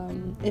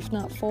 if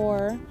not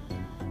 4.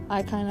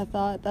 I kind of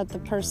thought that the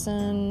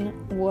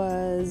person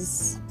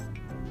was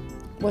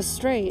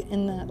straight,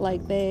 in that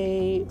like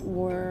they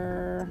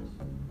were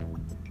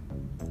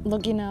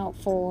looking out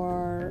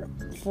for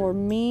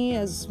me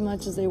as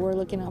much as they were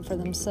looking out for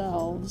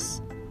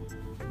themselves.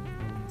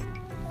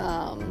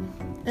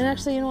 And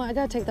actually, you know what, I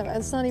gotta take that back.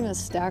 It's not even a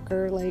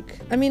stacker. Like,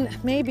 I mean,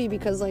 maybe,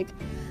 because like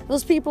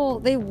those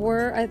people,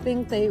 I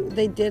think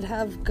they did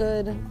have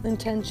good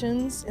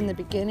intentions in the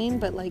beginning,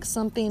 but like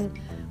something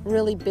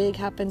really big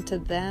happened to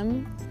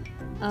them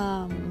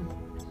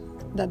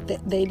that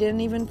they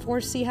didn't even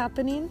foresee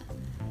happening.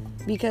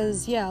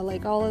 Because yeah,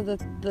 like all of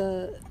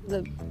the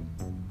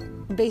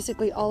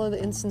basically all of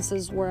the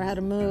instances where I had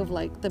to move,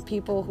 like the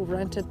people who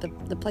rented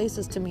the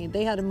places to me,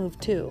 they had to move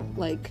too.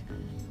 Like,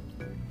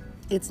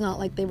 it's not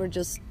like they were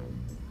just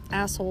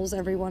assholes,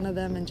 every one of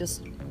them, and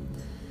just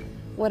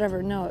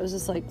whatever. No, it was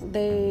just like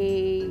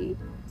they,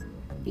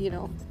 you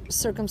know,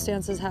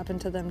 circumstances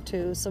happened to them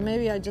too. So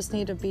maybe I just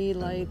need to be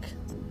like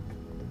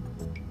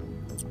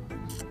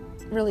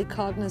really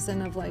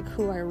cognizant of like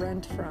who I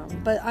rent from.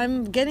 But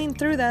I'm getting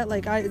through that.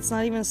 Like it's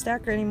not even a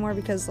stacker anymore,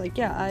 because like,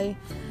 yeah,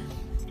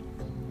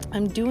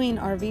 I'm doing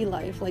RV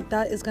life. Like,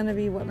 that is going to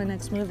be what my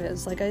next move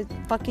is. Like I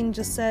fucking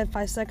just said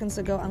 5 seconds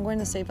ago, I'm going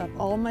to save up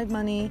all of my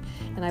money,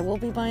 and I will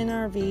be buying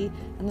an RV,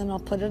 and then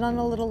I'll put it on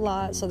a little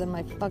lot, so then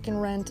my fucking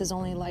rent is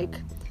only like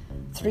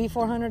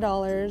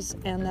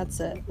 $300-400, and that's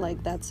it.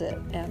 Like, that's it.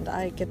 And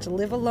I get to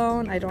live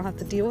alone. I don't have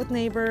to deal with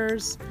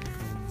neighbors,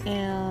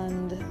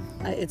 and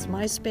it's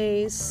my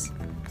space,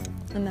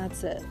 and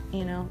that's it.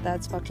 You know,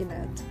 that's fucking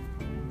it.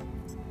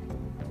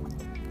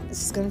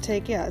 This is going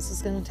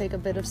to take a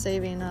bit of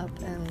saving up,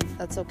 and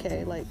that's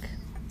okay. Like,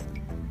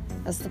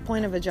 that's the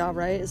point of a job,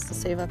 right? Is to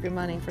save up your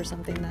money for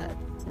something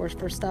or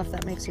for stuff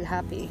that makes you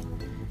happy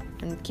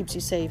and keeps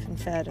you safe and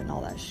fed and all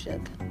that shit.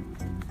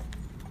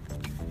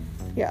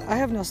 Yeah, I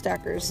have no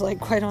stackers, like,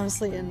 quite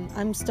honestly, and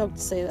I'm stoked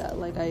to say that.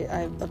 Like,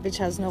 a bitch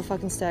has no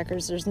fucking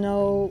stackers. There's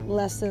no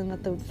lesson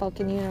that the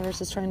fucking universe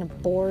is trying to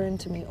bore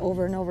into me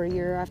over and over,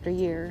 year after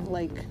year.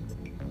 Like,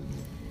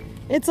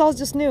 it's all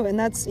just new, and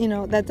that's, you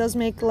know, that does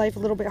make life a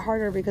little bit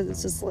harder, because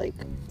it's just like,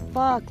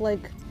 fuck,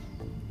 like,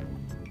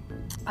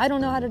 I don't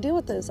know how to deal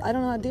with this.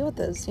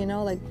 You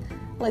know,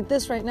 like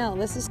this right now.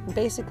 This is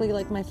basically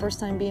like my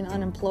first time being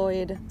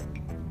unemployed,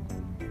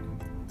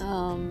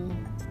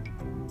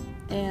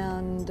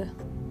 and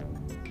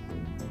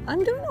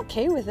I'm doing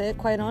okay with it,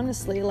 quite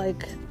honestly.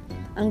 Like,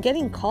 I'm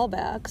getting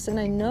callbacks, and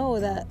I know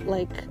that,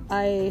 like,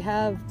 I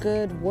have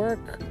good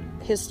work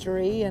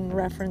history and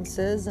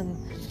references, and,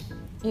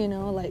 you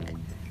know, like,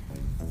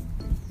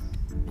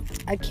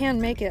 I can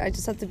make it. I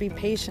just have to be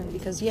patient,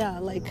 because yeah,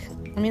 like,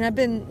 I mean, I've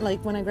been,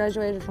 like, when I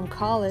graduated from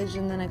college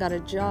and then I got a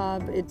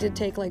job, it did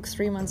take like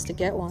 3 months to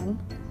get one.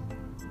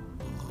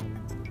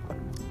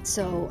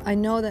 So I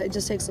know that it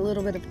just takes a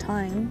little bit of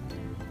time.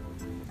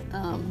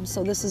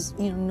 So this is,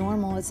 you know,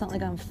 normal. It's not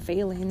like I'm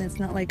failing. It's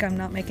not like I'm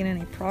not making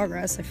any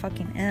progress. I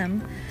fucking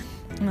am.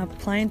 I'm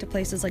applying to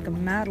places like a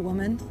mad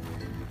woman.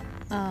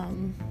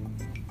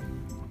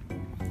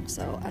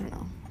 So I don't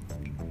know.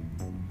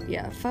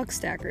 Yeah, fuck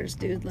stackers,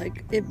 dude.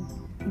 Like, it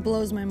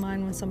blows my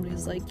mind when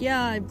somebody's like,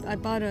 yeah, I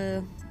bought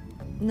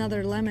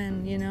another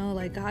lemon, you know,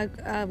 like,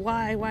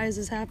 why is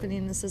this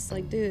happening? It's just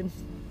like, dude,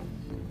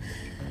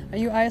 are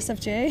you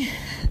ISFJ?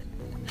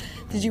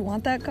 Did you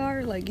want that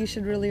car? Like, you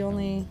should really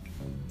only,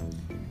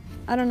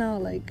 I don't know,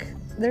 like,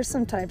 there's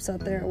some types out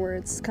there where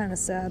it's kind of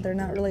sad. They're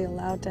not really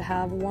allowed to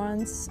have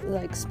wants,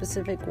 like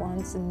specific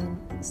wants and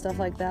stuff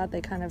like that.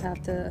 They kind of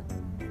have to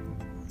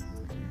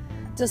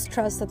just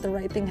trust that the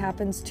right thing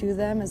happens to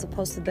them as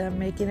opposed to them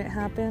making it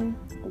happen.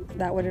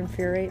 That would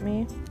infuriate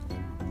me.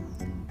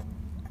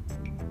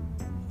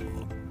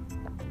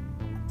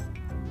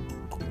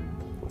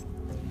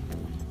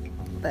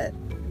 But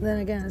then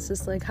again, it's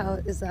just like, how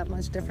is that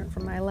much different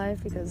from my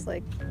life? Because,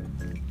 like,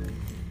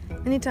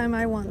 anytime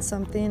I want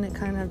something, it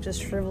kind of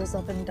just shrivels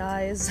up and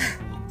dies.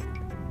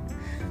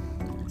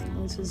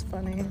 Which is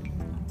funny.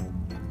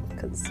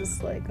 because it's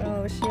just like,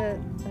 oh shit,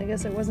 I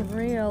guess it wasn't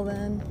real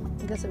then.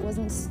 I guess it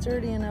wasn't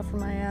sturdy enough for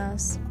my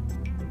ass.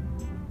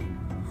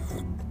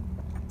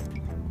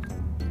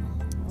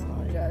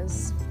 Oh, you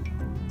guys.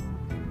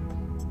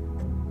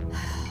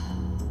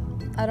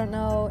 I don't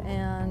know,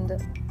 and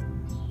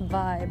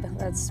vibe.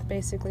 That's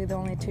basically the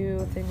only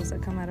two things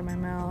that come out of my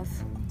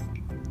mouth.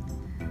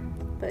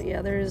 But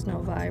yeah, there is no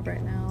vibe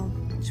right now.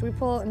 Should we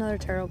pull another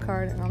tarot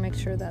card, and I'll make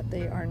sure that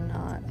they are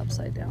not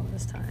upside down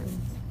this time.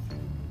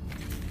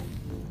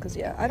 Because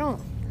yeah,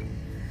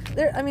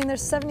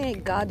 there's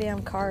 78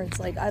 goddamn cards.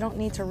 Like, I don't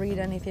need to read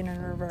anything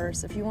in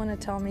reverse. If you want to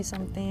tell me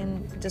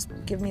something, just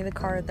give me the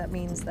card that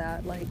means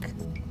that. Like,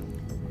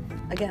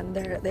 again,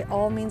 they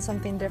all mean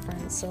something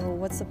different. So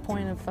what's the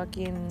point of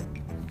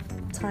fucking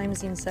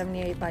timesing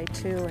 78 by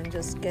 2 and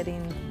just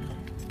getting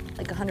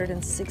like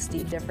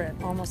 160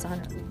 different, almost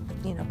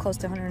 100, close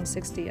to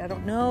 160. I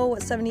don't know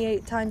what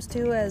 78 times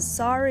 2 is.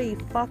 Sorry,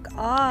 fuck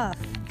off.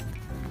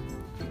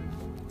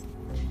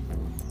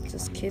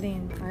 Just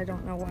kidding. I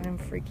don't know why I'm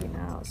freaking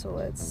out. So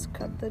let's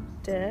cut the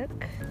deck.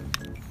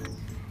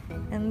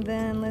 And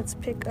then let's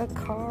pick a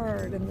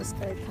card. And this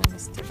guy kind of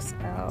sticks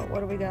out. What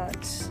do we got?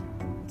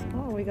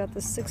 Oh, we got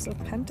the 6 of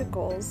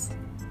Pentacles.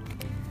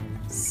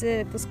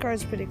 Sick. This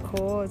card's pretty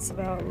cool. It's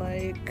about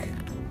like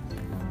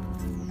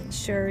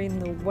sharing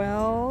the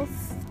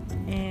wealth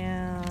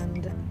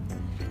and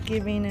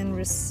giving and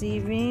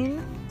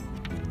receiving.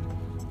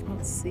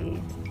 Let's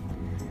see.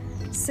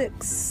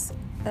 6.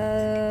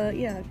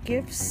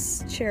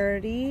 Gifts,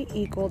 charity,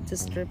 equal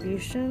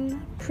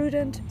distribution,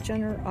 prudent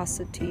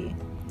generosity.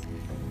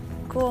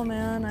 Cool,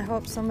 man. I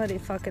hope somebody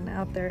fucking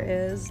out there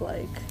is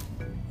like,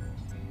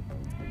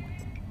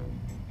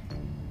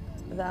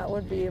 that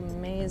would be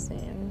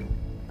amazing.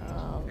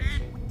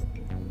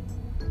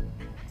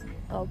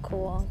 Oh,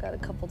 cool. Got a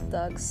couple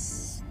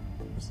ducks.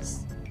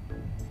 Just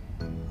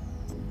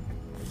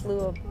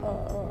flew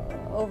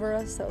over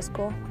us. That was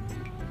cool.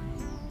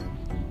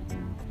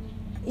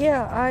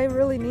 Yeah, I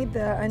really need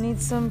that. I need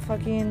some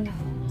fucking...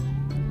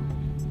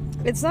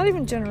 It's not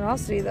even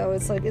generosity, though.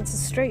 It's like, it's a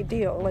straight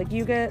deal. Like,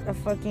 you get a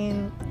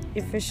fucking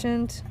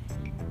efficient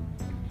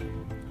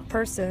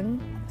person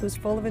who's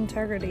full of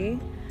integrity,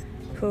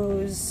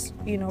 who's,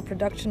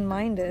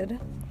 production-minded,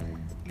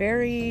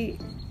 very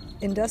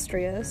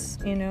industrious,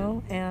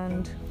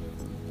 and,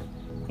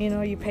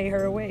 you pay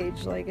her a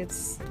wage. Like,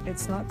 it's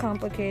not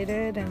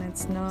complicated, and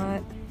it's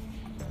not...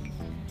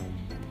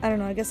 I don't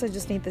know, I guess I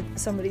just need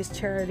somebody's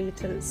charity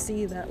to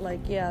see that, like,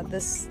 yeah,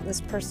 this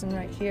person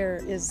right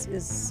here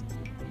is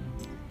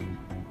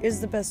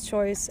the best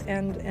choice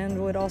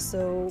and would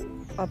also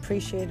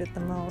appreciate it the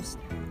most.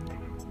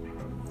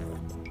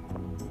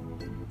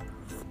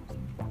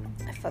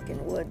 I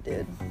fucking would,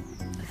 dude.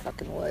 I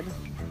fucking would.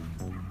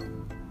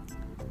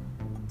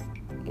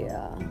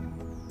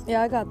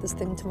 Yeah, I got this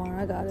thing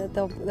tomorrow. I got it.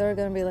 They're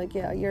gonna be like,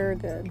 yeah, you're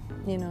good.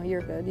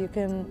 You're good. You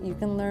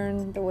can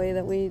learn the way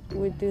that we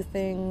do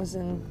things,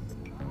 and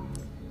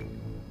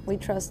we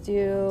trust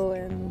you,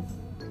 and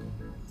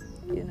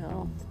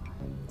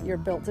you're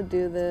built to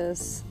do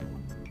this.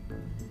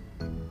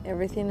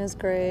 Everything is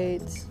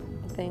great.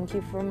 Thank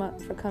you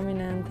for coming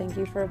in. Thank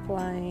you for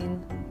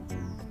applying.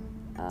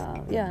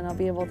 And I'll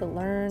be able to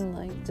learn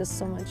like just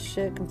so much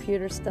shit,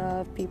 computer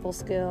stuff, people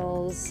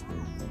skills.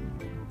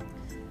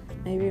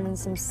 Maybe even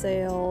some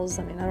sales.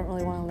 I mean, I don't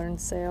really want to learn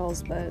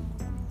sales, but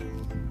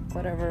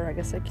whatever, I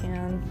guess I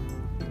can.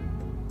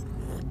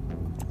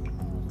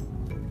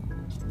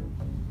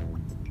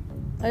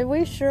 Are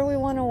we sure we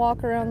want to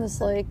walk around this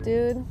lake,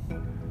 dude?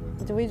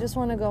 Do we just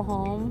want to go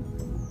home?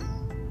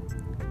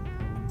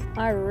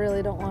 I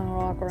really don't want to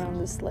walk around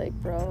this lake,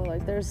 bro.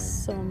 Like, there's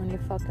so many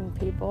fucking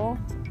people.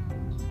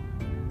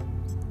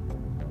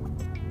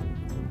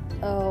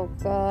 Oh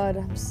God,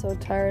 I'm so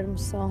tired, I'm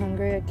so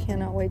hungry. I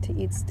cannot wait to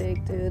eat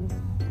steak, dude.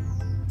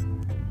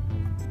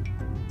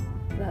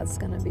 That's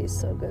gonna be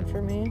so good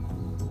for me.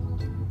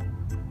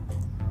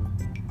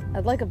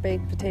 I'd like a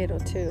baked potato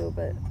too,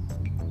 but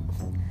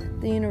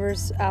the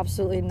universe,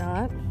 absolutely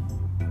not.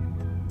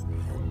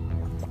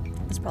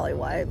 That's probably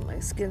why my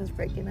skin's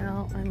breaking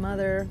out. My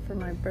mother, for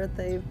my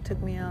birthday,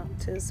 took me out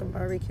to some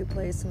barbecue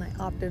place, and I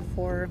opted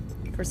for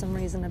some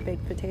reason, a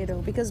baked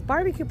potato, because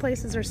barbecue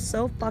places are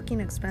so fucking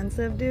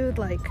expensive, dude.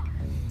 Like,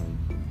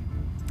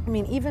 I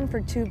mean, even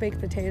for 2 baked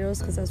potatoes,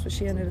 because that's what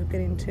she ended up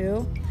getting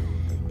too,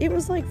 it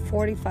was like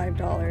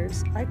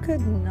 $45. I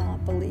could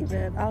not believe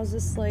it. I was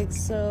just like,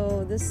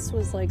 so this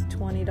was like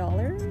 $20?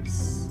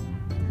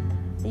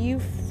 Are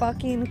you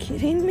fucking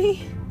kidding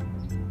me?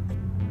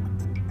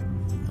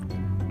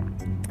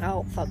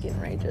 Oh, fucking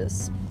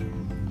outrageous.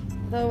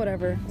 Though,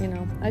 whatever,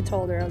 I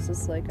told her, I was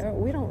just like, oh,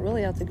 we don't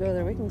really have to go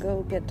there. We can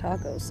go get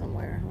tacos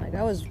somewhere. Like,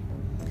 I was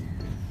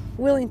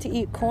willing to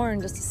eat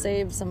corn just to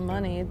save some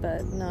money,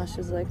 but no, she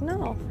was like,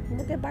 no,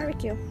 we'll get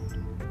barbecue.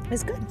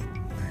 It's good.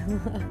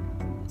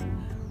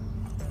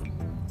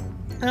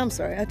 And I'm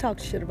sorry, I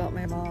talked shit about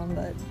my mom,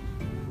 but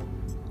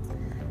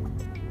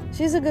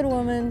she's a good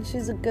woman.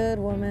 She's a good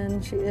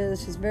woman. She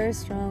is. She's very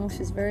strong.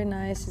 She's very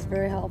nice. She's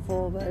very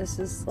helpful, but it's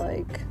just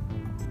like,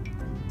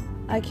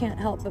 I can't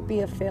help but be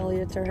a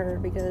failure to her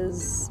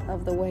because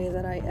of the way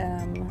that I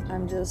am.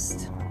 I'm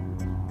just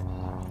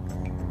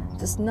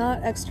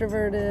not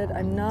extroverted.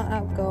 I'm not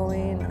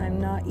outgoing. I'm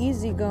not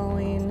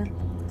easygoing.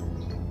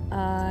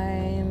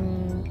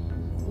 I'm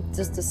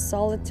just a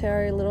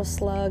solitary little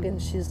slug,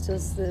 and she's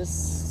just this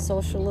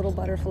social little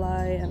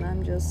butterfly, and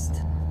I'm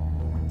just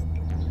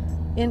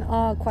in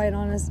awe, quite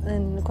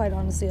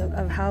honestly,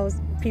 of how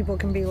people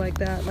can be like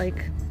that,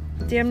 like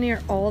damn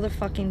near all the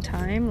fucking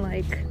time.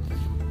 Like,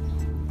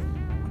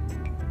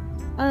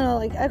 I don't know,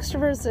 like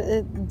extroverts,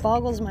 it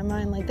boggles my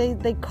mind. Like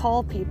they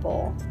call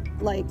people,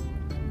 like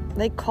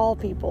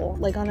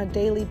on a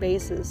daily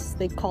basis.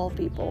 They call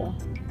people.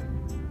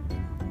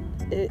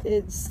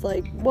 It's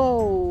like,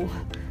 whoa.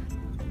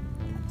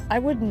 I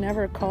would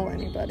never call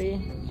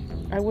anybody.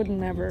 I would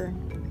never.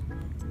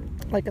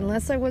 Like,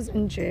 unless I was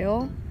in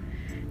jail.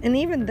 And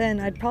even then,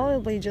 I'd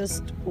probably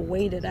just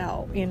wait it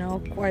out, you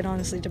know, quite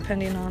honestly,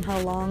 depending on how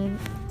long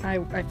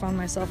I found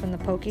myself in the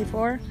pokey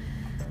for.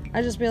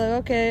 I'd just be like,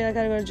 okay, I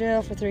gotta go to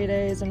jail for 3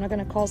 days. I'm not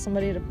gonna call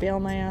somebody to bail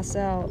my ass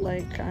out.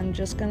 Like, I'm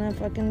just gonna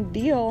fucking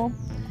deal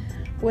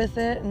with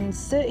it and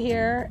sit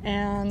here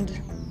and,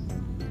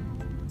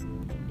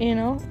 you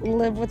know,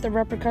 live with the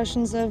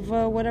repercussions of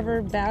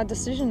whatever bad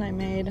decision I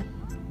made.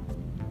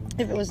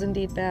 If it was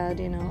indeed bad,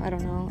 you know, I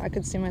don't know. I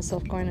could see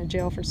myself going to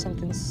jail for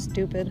something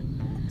stupid.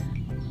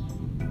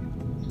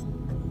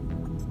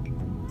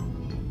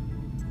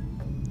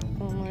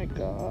 Oh my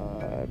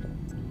God.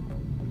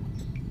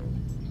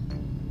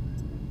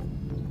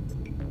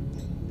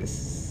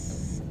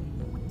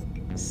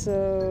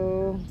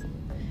 So,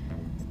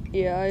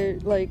 yeah,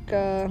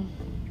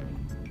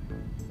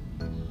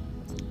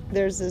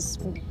 there's this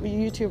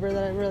YouTuber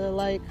that I really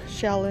like,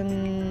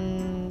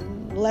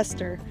 Shallon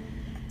Lester,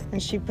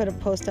 and she put a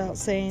post out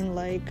saying,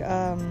 like,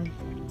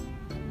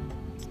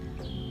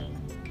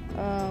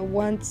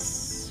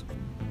 what's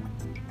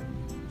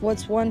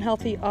one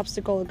healthy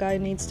obstacle a guy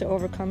needs to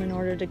overcome in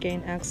order to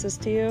gain access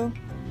to you?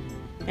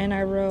 And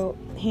I wrote,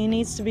 he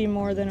needs to be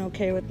more than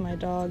okay with my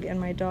dog, and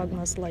my dog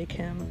must like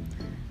him.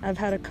 I've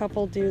had a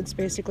couple dudes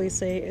basically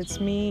say, it's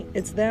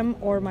them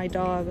or my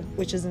dog,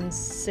 which is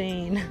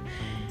insane.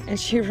 And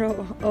she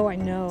wrote, oh, I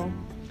know.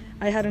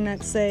 I had an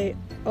ex say,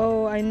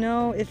 oh, I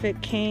know if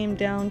it came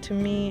down to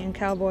me and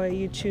Cowboy,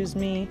 you'd choose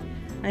me.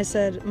 I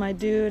said, my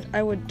dude,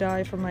 I would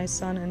die for my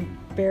son and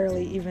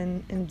barely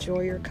even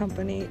enjoy your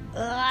company.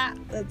 Ugh,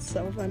 that's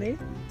so funny.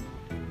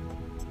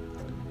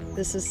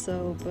 This is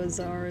so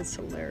bizarre, it's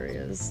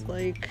hilarious.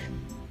 Like,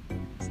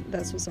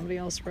 that's what somebody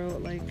else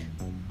wrote, like.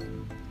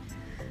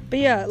 But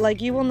yeah,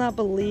 like, you will not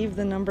believe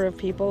the number of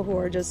people who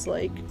are just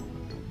like,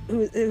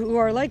 who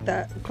are like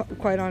that,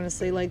 quite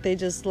honestly. Like, they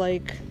just,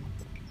 like,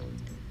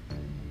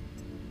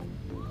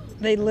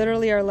 they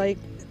literally are like,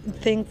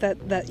 think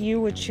that you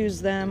would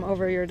choose them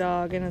over your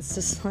dog, and it's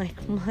just like,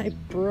 my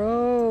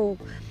bro,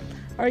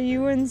 are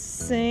you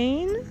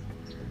insane?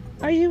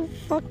 Are you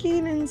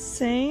fucking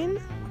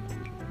insane?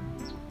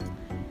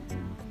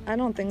 I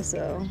don't think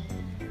so.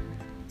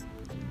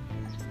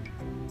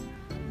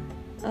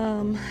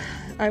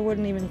 I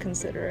wouldn't even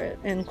consider it.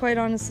 And quite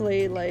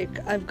honestly, like,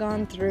 I've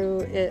gone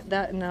through it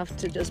that enough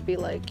to just be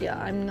like, yeah,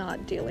 I'm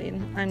not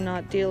dealing,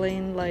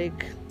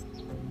 like,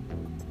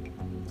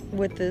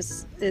 with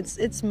this.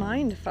 It's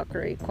mind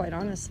fuckery, quite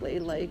honestly.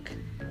 Like,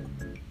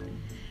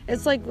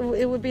 it's like,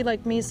 it would be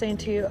like me saying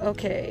to you,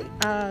 okay,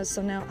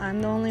 so now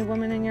I'm the only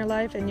woman in your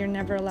life and you're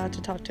never allowed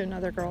to talk to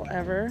another girl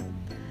ever.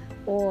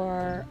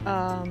 Or,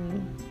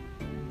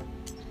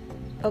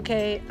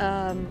 okay,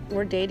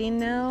 we're dating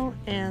now,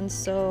 and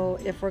so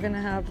if we're gonna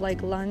have,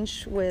 like,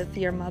 lunch with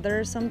your mother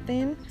or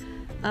something,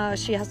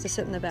 she has to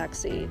sit in the back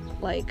seat.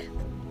 Like,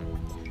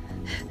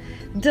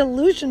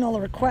 delusional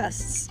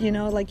requests, you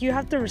know? Like, you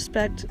have to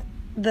respect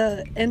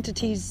the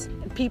entities,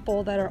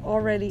 people that are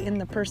already in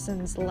the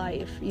person's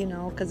life, you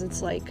know? Because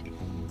it's like,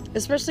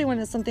 especially when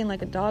it's something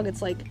like a dog,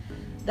 it's like,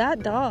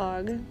 that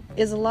dog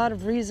is a lot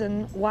of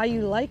reason why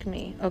you like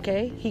me,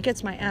 okay? He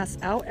gets my ass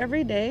out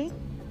every day.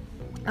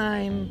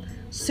 I'm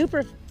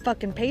super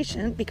fucking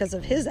patient because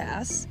of his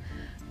ass.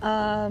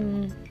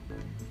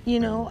 You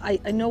know,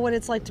 I know what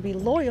it's like to be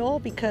loyal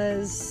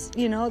because,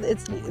 you know,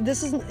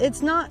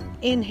 it's not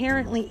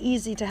inherently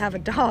easy to have a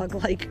dog.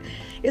 Like,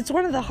 it's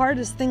one of the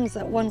hardest things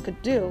that one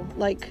could do.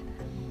 Like,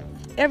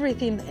 like,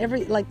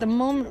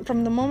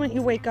 from the moment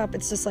you wake up,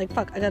 it's just like,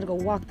 fuck, I gotta go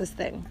walk this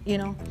thing, you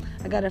know?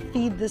 I gotta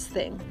feed this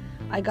thing.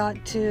 I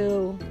got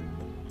to,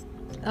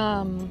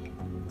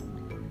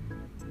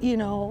 you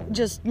know,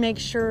 just make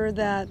sure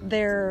that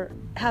they're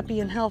happy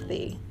and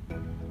healthy.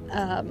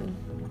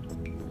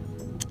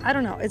 I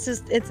don't know. It's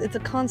just, it's a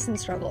constant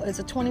struggle. It's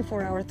a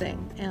 24-hour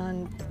thing.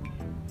 And,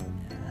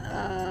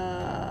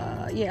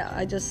 yeah,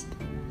 I just,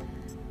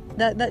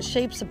 that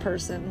shapes a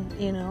person,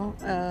 you know,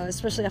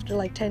 especially after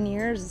like 10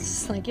 years. It's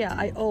just like, yeah,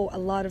 I owe a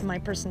lot of my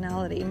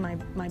personality, my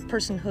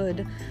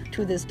personhood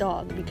to this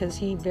dog, because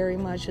he very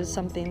much is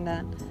something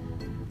that,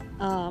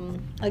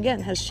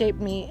 again, has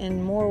shaped me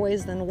in more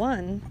ways than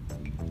one,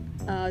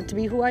 to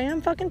be who I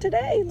am fucking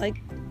today.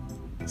 Like,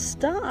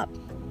 stop.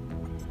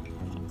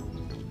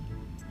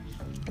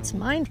 It's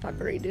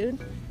mindfuckery, dude.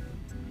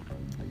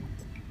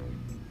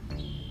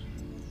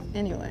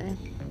 Anyway,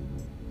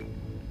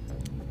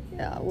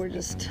 yeah, we're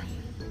just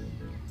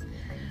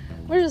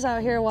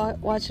out here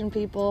watching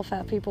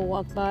fat people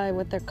walk by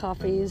with their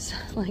coffees.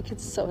 Like,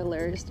 it's so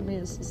hilarious to me.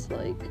 It's just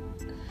like,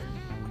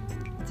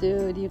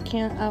 dude, you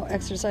can't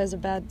out-exercise a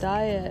bad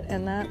diet,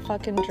 and that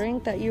fucking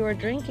drink that you are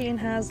drinking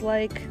has,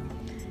 like,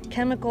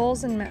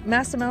 chemicals and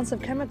mass amounts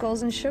of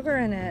chemicals and sugar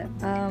in it.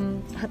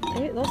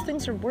 Those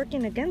things are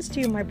working against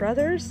you, my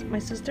brothers, my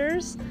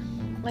sisters,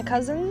 my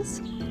cousins.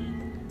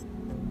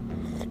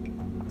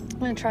 I'm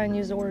gonna try and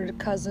use the word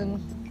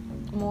cousin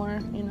more,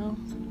 you know?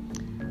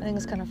 I think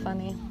it's kind of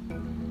funny.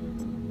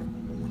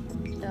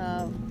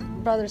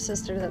 Brother,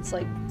 sister, that's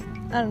like,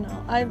 I don't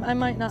know. I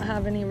might not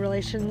have any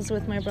relations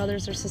with my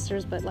brothers or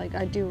sisters, but like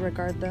I do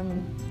regard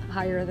them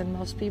higher than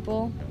most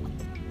people,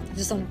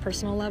 just on a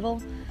personal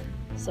level.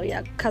 So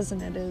yeah,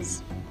 cousin it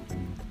is.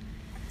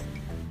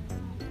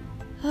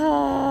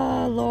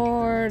 Oh,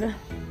 Lord.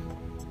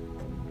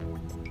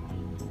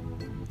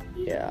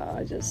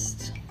 Yeah,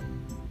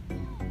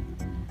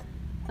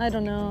 I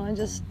don't know. I'm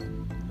just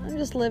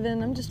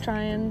living. I'm just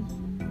trying.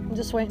 I'm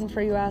just waiting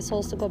for you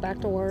assholes to go back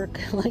to work.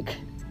 Like,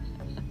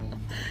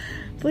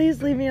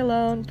 please leave me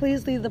alone.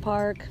 Please leave the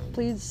park.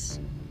 Please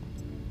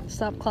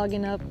stop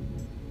clogging up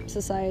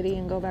society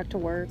and go back to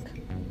work.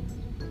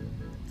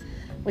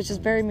 Which is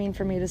very mean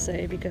for me to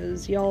say,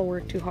 because y'all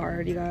work too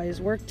hard. You guys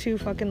work too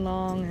fucking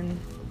long, and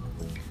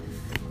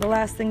the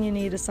last thing you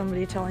need is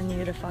somebody telling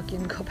you to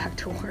fucking go back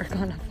to work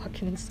on a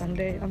fucking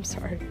Sunday. I'm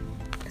sorry.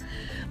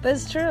 But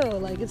it's true.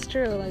 Like, it's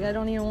true. Like, I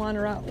don't even want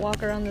to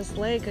walk around this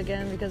lake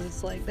again, because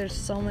it's like there's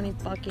so many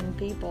fucking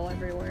people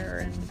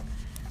everywhere, and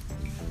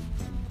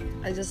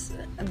I just,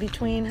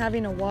 between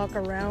having to walk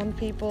around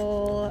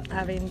people,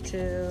 having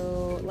to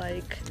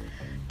like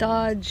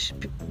dodge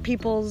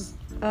people's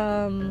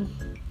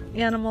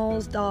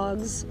animals,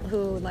 dogs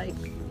who like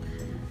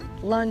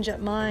lunge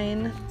at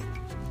mine,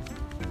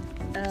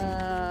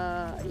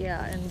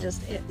 and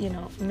just, you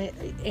know,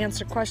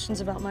 answer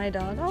questions about my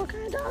dog. Oh, what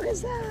kind of dog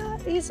is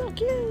that? He's so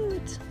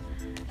cute.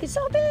 He's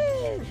so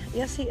big.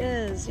 Yes, he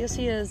is. Yes,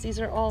 he is. These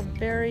are all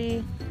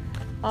very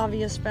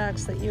obvious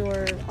facts that you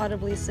are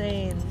audibly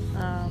saying,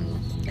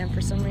 and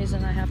for some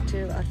reason I have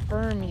to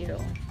affirm you.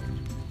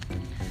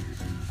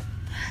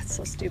 It's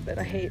so stupid.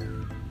 I hate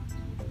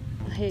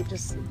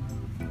just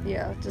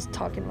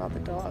talking about the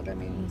dog. I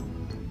mean,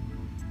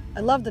 I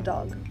love the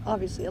dog,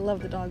 obviously, I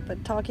love the dog,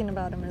 but talking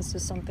about him is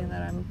just something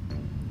that I'm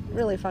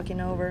really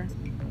fucking over.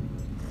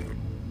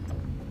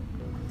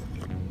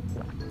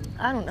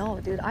 I don't know,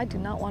 dude. I do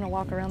not want to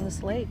walk around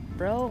this lake,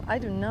 bro. I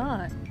do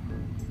not.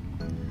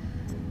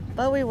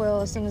 But we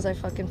will as soon as I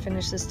fucking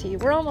finish this tea.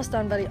 We're almost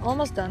done, buddy.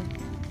 Almost done.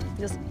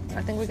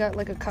 I think we got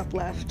like a cup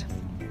left.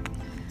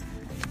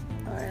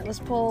 Alright, let's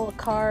pull a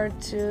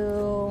card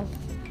to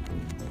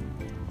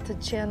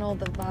channel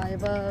the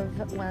vibe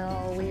of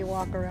while we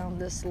walk around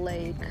this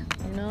lake,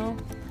 you know?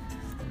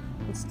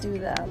 Let's do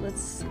that.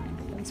 Let's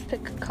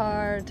pick a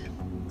card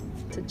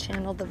to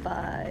channel the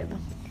vibe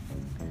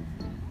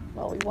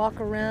while we walk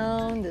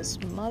around this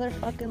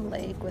motherfucking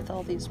lake with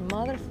all these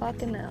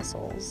motherfucking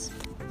assholes.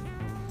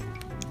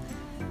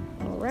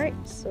 Alright,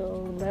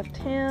 so left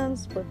hand,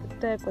 split the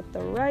deck with the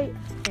right,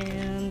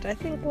 and I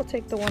think we'll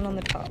take the one on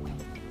the top.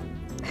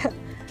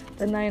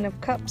 The Nine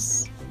of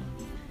Cups.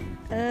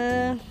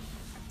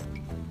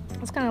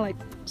 It's kind of like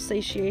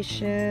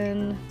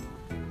satiation,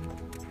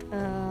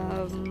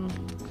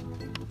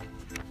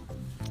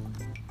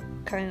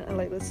 kind of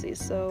like, let's see,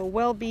 so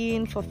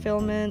well-being,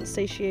 fulfillment,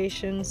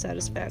 satiation,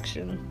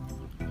 satisfaction.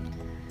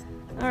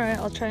 Alright,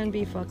 I'll try and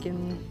be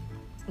fucking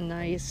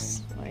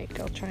nice. Like,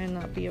 I'll try and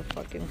not be a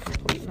fucking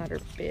complete and utter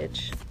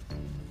bitch.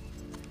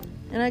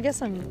 And I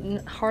guess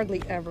I'm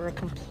hardly ever a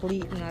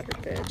complete and utter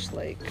bitch.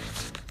 Like,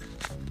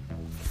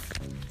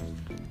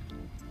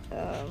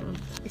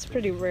 it's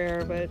pretty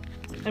rare, but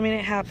I mean,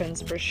 it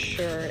happens for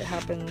sure. It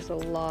happens a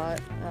lot.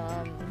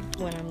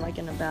 When I'm like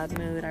in a bad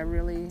mood, I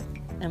really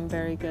am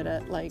very good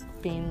at like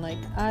being like,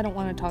 I don't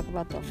want to talk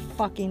about the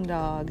fucking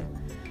dog.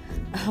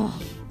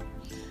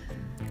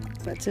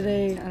 But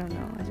today, I don't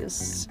know,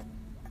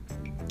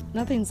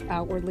 nothing's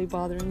outwardly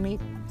bothering me.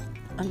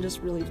 I'm just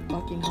really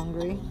fucking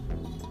hungry,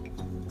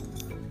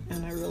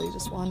 and I really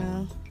just want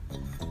to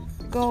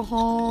go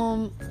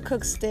home,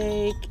 cook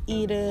steak,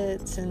 eat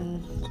it,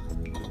 and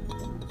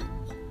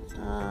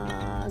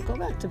go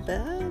back to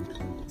bed.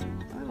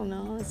 I don't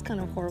know, it's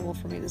kind of horrible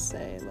for me to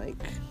say, like,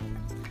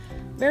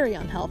 very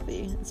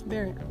unhealthy. It's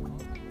very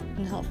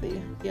unhealthy.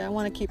 Yeah, I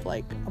want to keep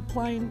like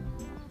applying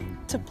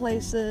to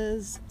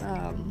places,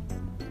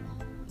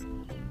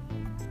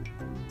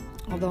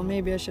 although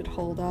maybe I should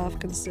hold off,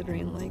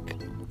 considering, like,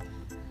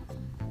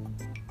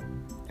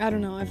 I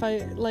don't know, if I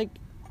like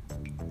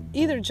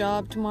either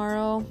job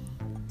tomorrow.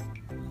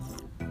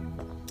 I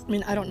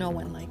mean, I don't know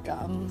when, like,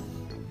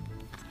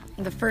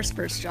 the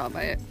first job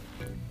I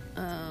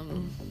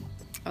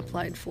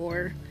applied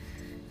for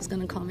is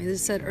gonna call me. They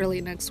said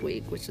early next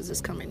week, which is this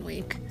coming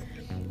week.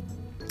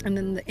 And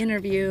then the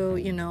interview,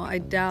 you know, I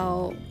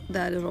doubt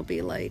that it'll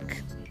be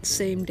like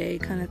same day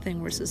kind of thing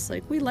where it's just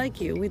like, we like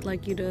you, we'd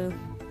like you to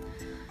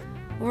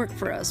work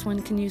for us,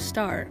 when can you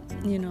start?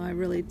 You know, I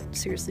really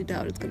seriously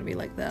doubt it's gonna be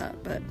like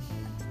that. But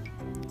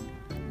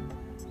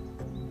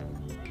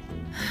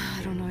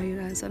I don't know, you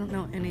guys, I don't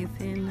know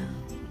anything.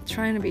 I'm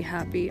trying to be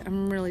happy.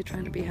 I'm really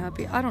trying to be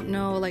happy. I don't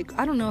know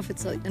if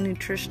it's like a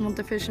nutritional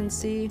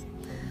deficiency.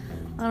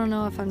 I don't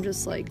know if I'm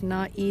just like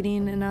not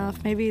eating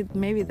enough. Maybe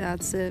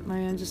that's it.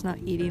 Maybe I'm just not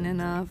eating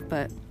enough.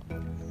 But I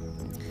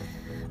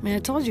mean, I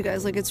told you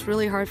guys, like, it's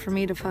really hard for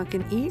me to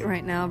fucking eat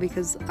right now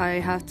because I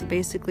have to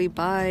basically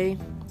buy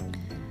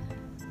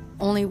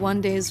only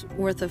one day's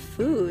worth of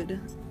food,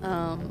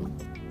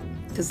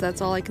 because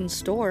that's all I can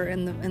store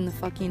in the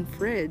fucking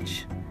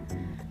fridge.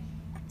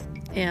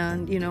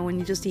 And you know, when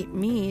you just eat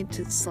meat,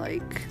 it's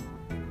like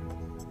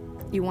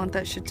you want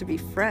that shit to be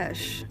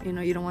fresh. You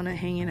know, you don't want it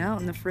hanging out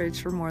in the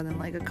fridge for more than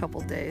like a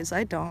couple days.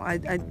 I don't.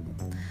 I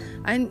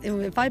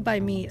if I buy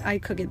meat, I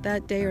cook it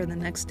that day or the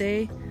next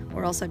day,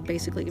 or else I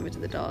basically give it to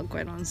the dog.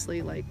 Quite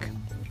honestly, like,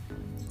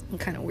 I'm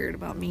kind of weird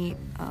about meat.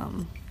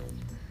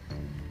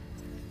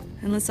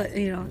 Unless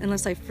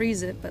I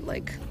freeze it. But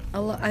like,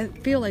 I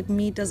feel like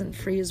meat doesn't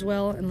freeze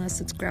well unless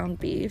it's ground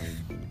beef.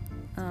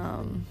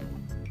 I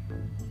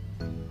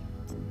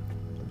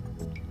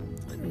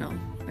don't know.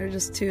 They're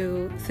just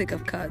too thick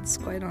of cuts,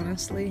 quite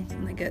honestly,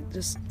 and they get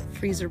just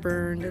freezer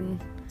burned,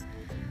 and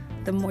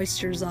the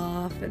moisture's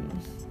off, and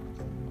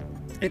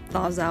it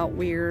thaws out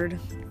weird.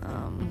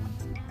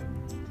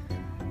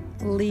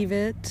 Leave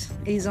it.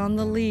 He's on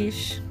the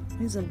leash.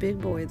 He's a big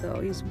boy,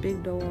 though. He's a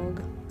big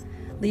dog.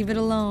 Leave it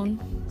alone.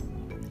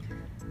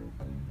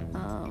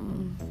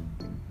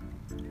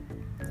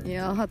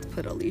 Yeah, I'll have to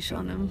put a leash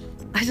on him.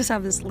 I just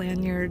have this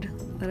lanyard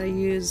that I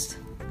used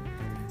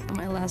on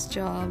my last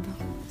job.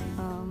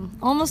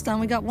 Almost done.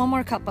 We got one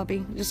more cup,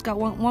 puppy. Just got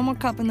one more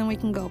cup and then we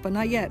can go, but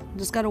not yet.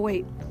 Just gotta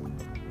wait.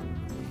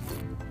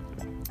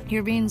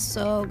 You're being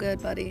so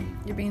good, buddy.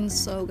 You're being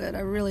so good.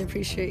 I really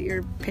appreciate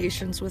your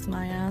patience with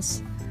my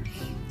ass.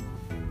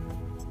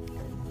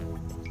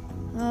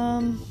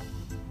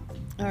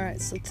 Alright,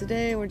 so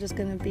today we're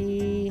gonna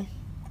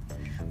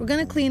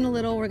clean a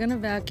little, we're gonna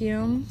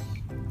vacuum.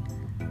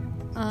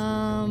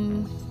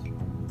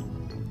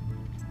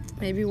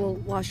 Maybe we'll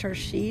wash our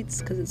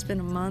sheets, because it's been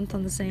a month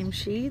on the same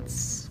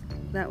sheets.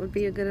 That would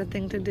be a good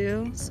thing to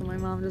do, so my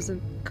mom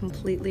doesn't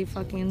completely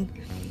fucking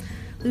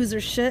lose her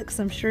shit,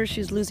 because I'm sure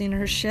she's losing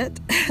her shit.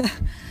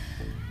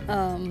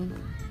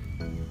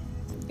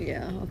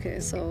 Yeah, okay,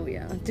 so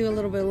yeah, do a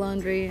little bit of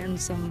laundry and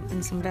some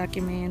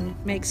vacuuming,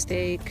 make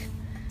steak,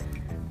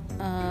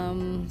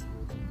 and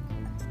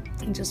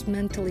just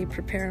mentally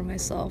prepare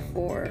myself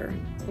for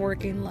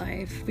working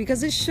life,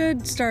 because it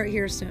should start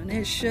here soon.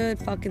 It should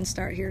fucking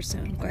start here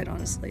soon, quite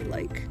honestly.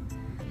 Like,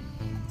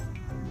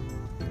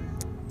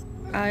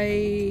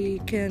 I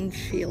can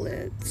feel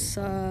it.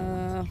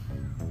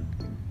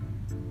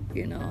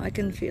 You know, I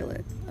can feel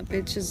it. A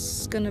bitch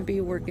is gonna be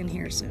working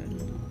here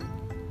soon,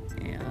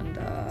 and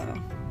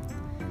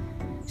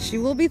she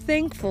will be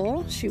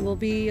thankful. She will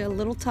be a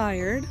little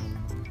tired,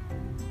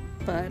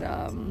 but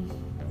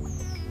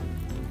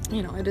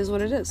you know, it is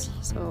what it is.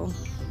 So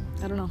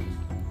I don't know.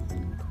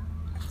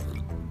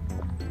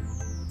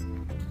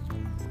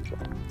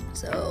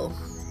 So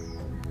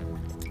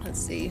let's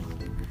see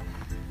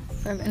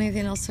if I have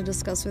anything else to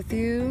discuss with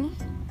you.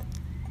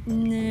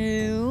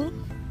 No.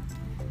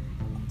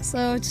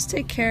 So just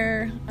take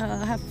care,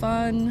 have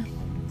fun.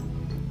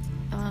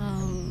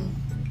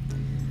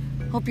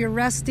 Hope you're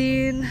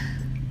resting.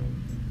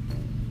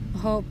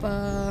 Hope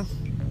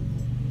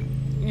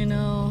you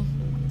know,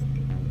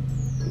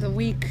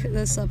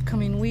 this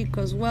upcoming week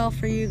goes well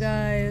for you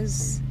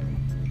guys.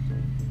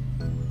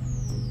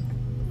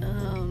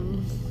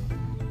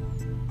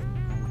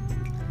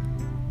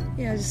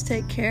 Yeah, just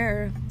take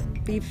care.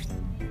 Be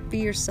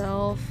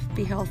yourself.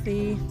 Be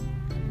healthy.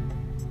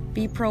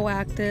 Be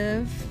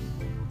proactive.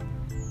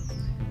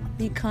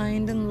 Be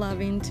kind and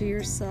loving to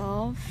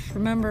yourself.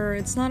 Remember,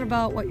 it's not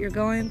about what you're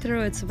going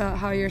through, it's about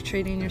how you're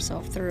treating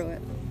yourself through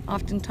it.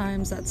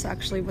 Oftentimes, that's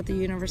actually what the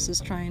universe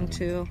is trying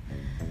to...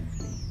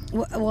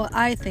 Well,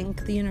 I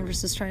think the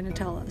universe is trying to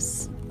tell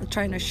us,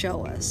 trying to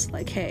show us,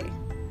 like, hey,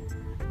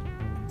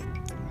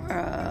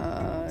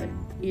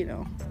 you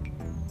know,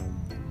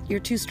 you're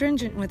too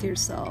stringent with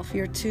yourself.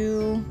 You're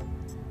too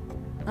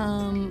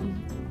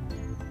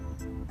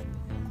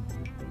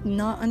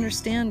not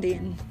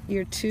understanding.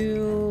 You're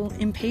too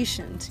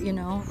impatient, you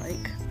know,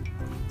 like,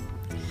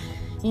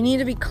 you need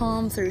to be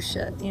calm through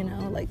shit, you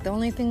know, like, the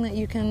only thing that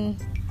you can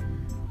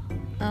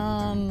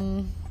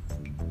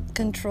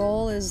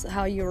control is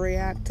how you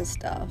react to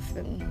stuff.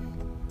 And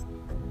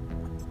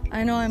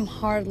I know I'm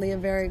hardly a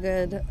very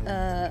good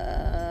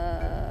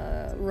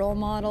role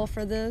model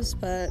for this,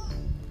 but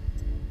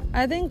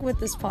I think with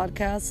this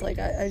podcast, like,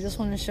 I just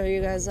want to show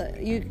you guys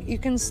that you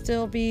can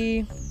still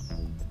be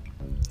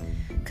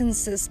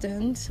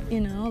consistent,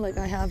 you know, like,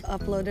 I have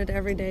uploaded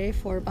every day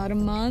for about a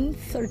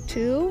month or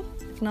two,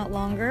 if not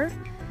longer.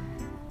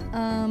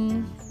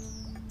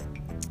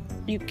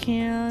 You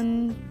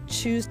can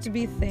choose to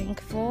be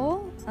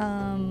thankful.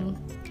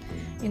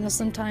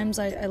 Sometimes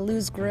I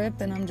lose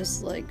grip and I'm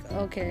just like,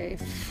 okay,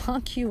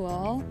 fuck you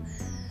all.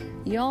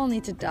 Y'all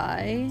need to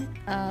die.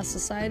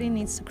 Society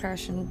needs to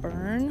crash and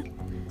burn.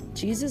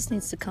 Jesus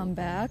needs to come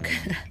back.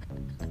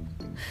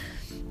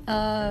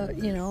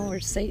 Or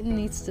Satan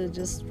needs to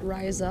just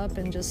rise up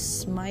and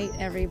just smite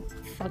every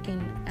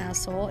fucking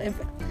asshole.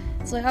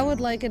 It's like, I would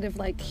like it if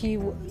like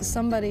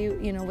somebody,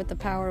 with the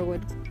power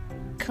would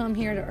come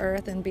here to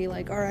earth and be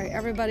like, all right,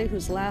 everybody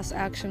whose last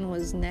action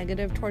was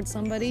negative towards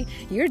somebody,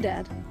 you're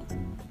dead.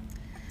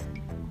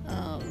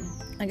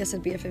 I guess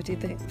it'd be a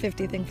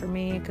 50 thing for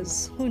me,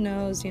 because who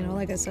knows,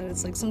 like I said,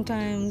 it's like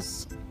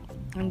sometimes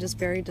I'm just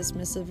very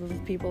dismissive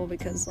of people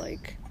because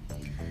like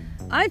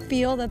I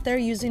feel that they're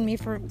using me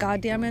for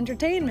goddamn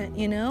entertainment,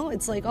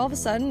 It's like all of a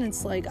sudden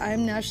it's like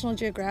I'm National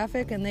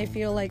Geographic and they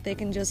feel like they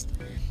can just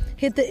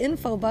hit the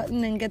info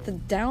button and get the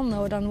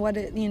download on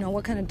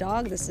what kind of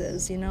dog this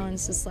is, and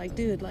it's just like,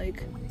 dude,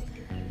 like,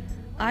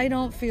 I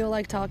don't feel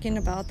like talking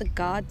about the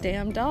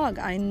goddamn dog.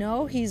 I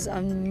know he's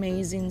an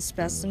amazing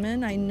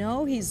specimen. I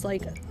know he's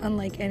like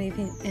unlike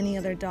any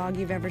other dog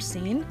you've ever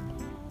seen.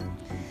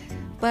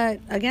 But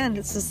again,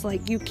 it's just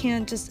like, you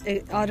can't just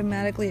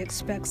automatically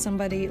expect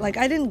somebody, like,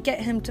 I didn't get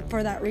him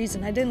for that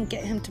reason. I didn't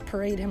get him to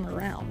parade him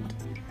around,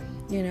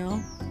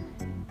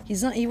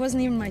 He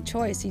wasn't even my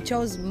choice. He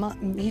chose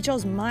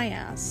my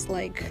ass.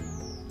 Like,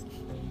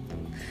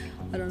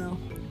 I don't know.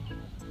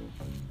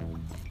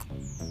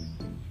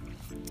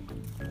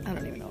 I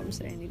don't even know what I'm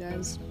saying, you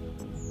guys.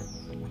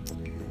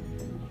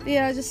 But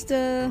yeah, just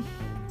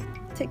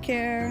take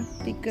care,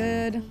 be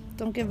good,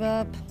 don't give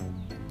up.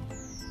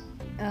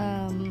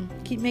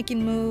 Keep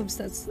making moves.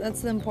 That's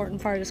the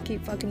important part, is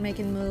keep fucking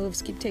making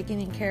moves, keep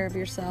taking care of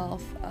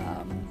yourself.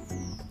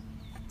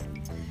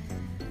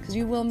 Because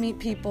you will meet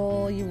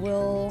people, you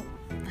will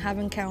have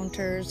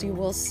encounters, you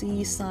will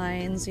see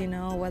signs,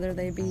 whether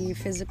they be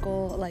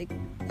physical, like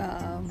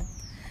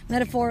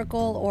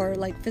metaphorical, or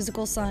like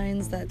physical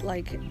signs that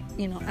like,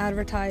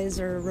 advertise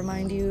or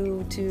remind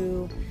you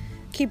to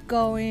keep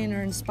going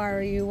or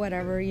inspire you,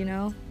 whatever, meet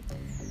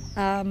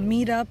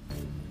up,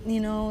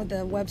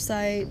 the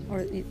website,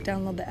 or you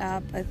download the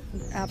app.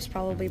 App's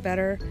probably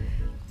better.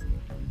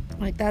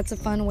 Like, that's a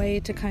fun way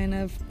to kind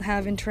of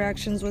have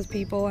interactions with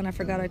people, and I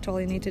forgot I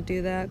totally need to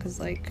do that, because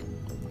like,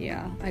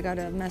 yeah, I got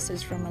a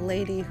message from a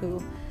lady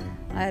who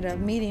I had a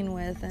meeting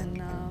with,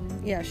 and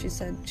she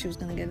said she was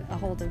going to get a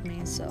hold of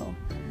me, so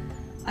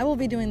I will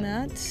be doing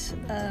that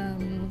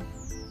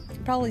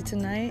probably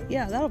tonight.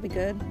 Yeah, that'll be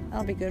good.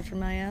 That'll be good for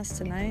my ass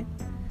tonight.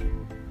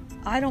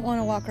 I don't want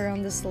to walk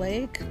around this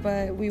lake,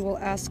 but we will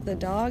ask the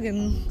dog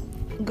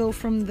and go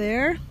from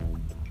there.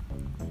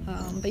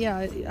 But yeah,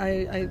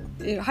 I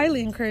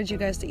highly encourage you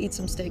guys to eat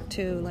some steak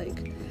too.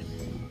 Like,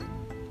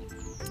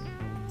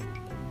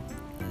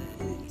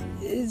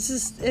 it's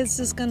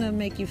just gonna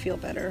make you feel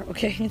better,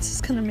 okay? It's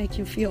just gonna make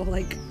you feel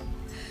like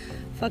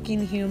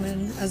fucking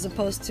human, as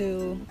opposed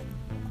to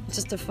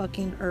just a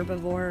fucking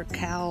herbivore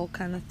cow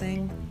kind of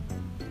thing.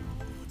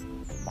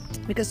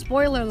 Because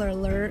spoiler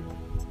alert,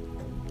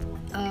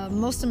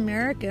 most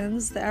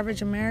Americans, the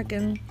average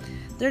American,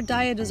 their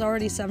diet is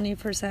already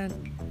 70%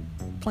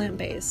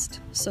 plant-based.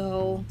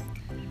 So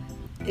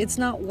it's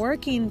not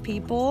working,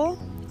 people.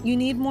 You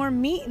need more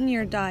meat in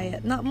your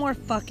diet, not more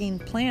fucking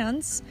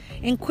plants.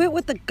 And quit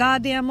with the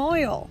goddamn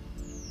oil.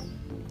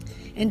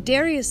 And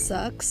dairy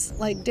sucks.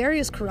 Like, dairy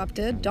is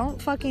corrupted.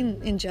 Don't fucking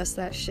ingest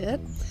that shit.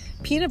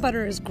 Peanut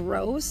butter is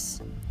gross.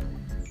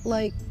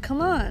 Like, come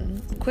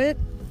on. Quit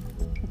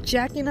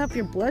jacking up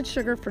your blood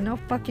sugar for no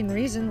fucking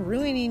reason,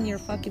 ruining your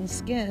fucking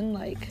skin.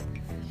 Like,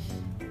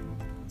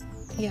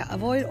 yeah,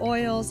 avoid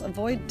oils,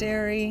 avoid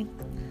dairy,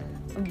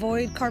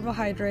 avoid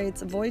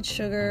carbohydrates, avoid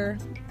sugar,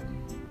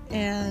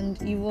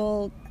 and you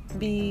will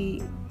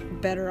be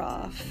better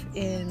off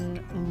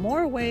in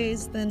more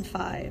ways than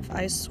 5.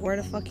 I swear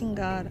to fucking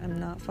God, I'm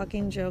not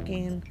fucking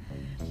joking.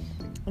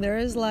 There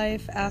is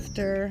life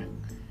after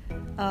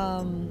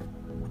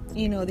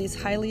these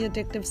highly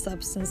addictive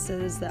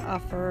substances that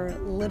offer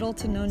little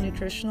to no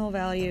nutritional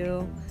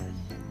value.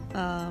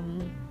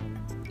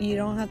 You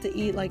don't have to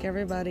eat like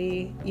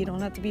everybody. You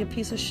don't have to be a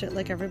piece of shit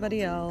like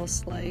everybody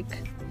else.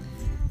 Like,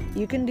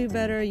 you can do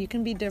better, you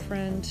can be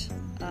different,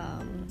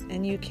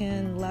 and you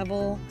can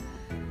level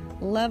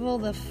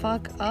the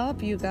fuck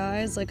up, you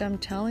guys. Like, I'm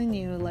telling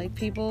you, like,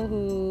 people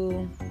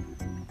who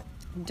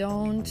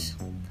don't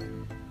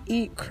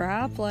eat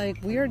crap,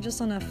 like, we are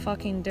just on a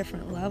fucking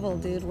different level,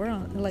 dude. We're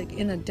on, like,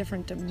 in a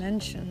different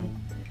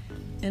dimension,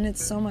 and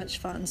it's so much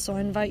fun. So I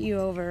invite you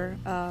over.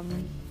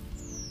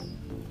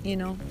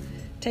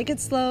 Take it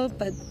slow,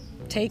 but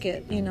take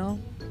it.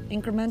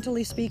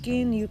 Incrementally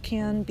speaking, you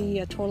can be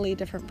a totally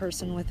different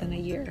person within a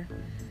year.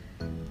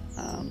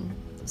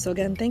 So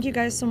again, thank you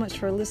guys so much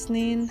for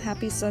listening.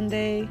 Happy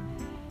Sunday,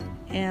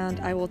 and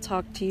I will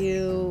talk to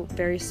you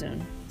very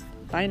soon.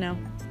 Bye now.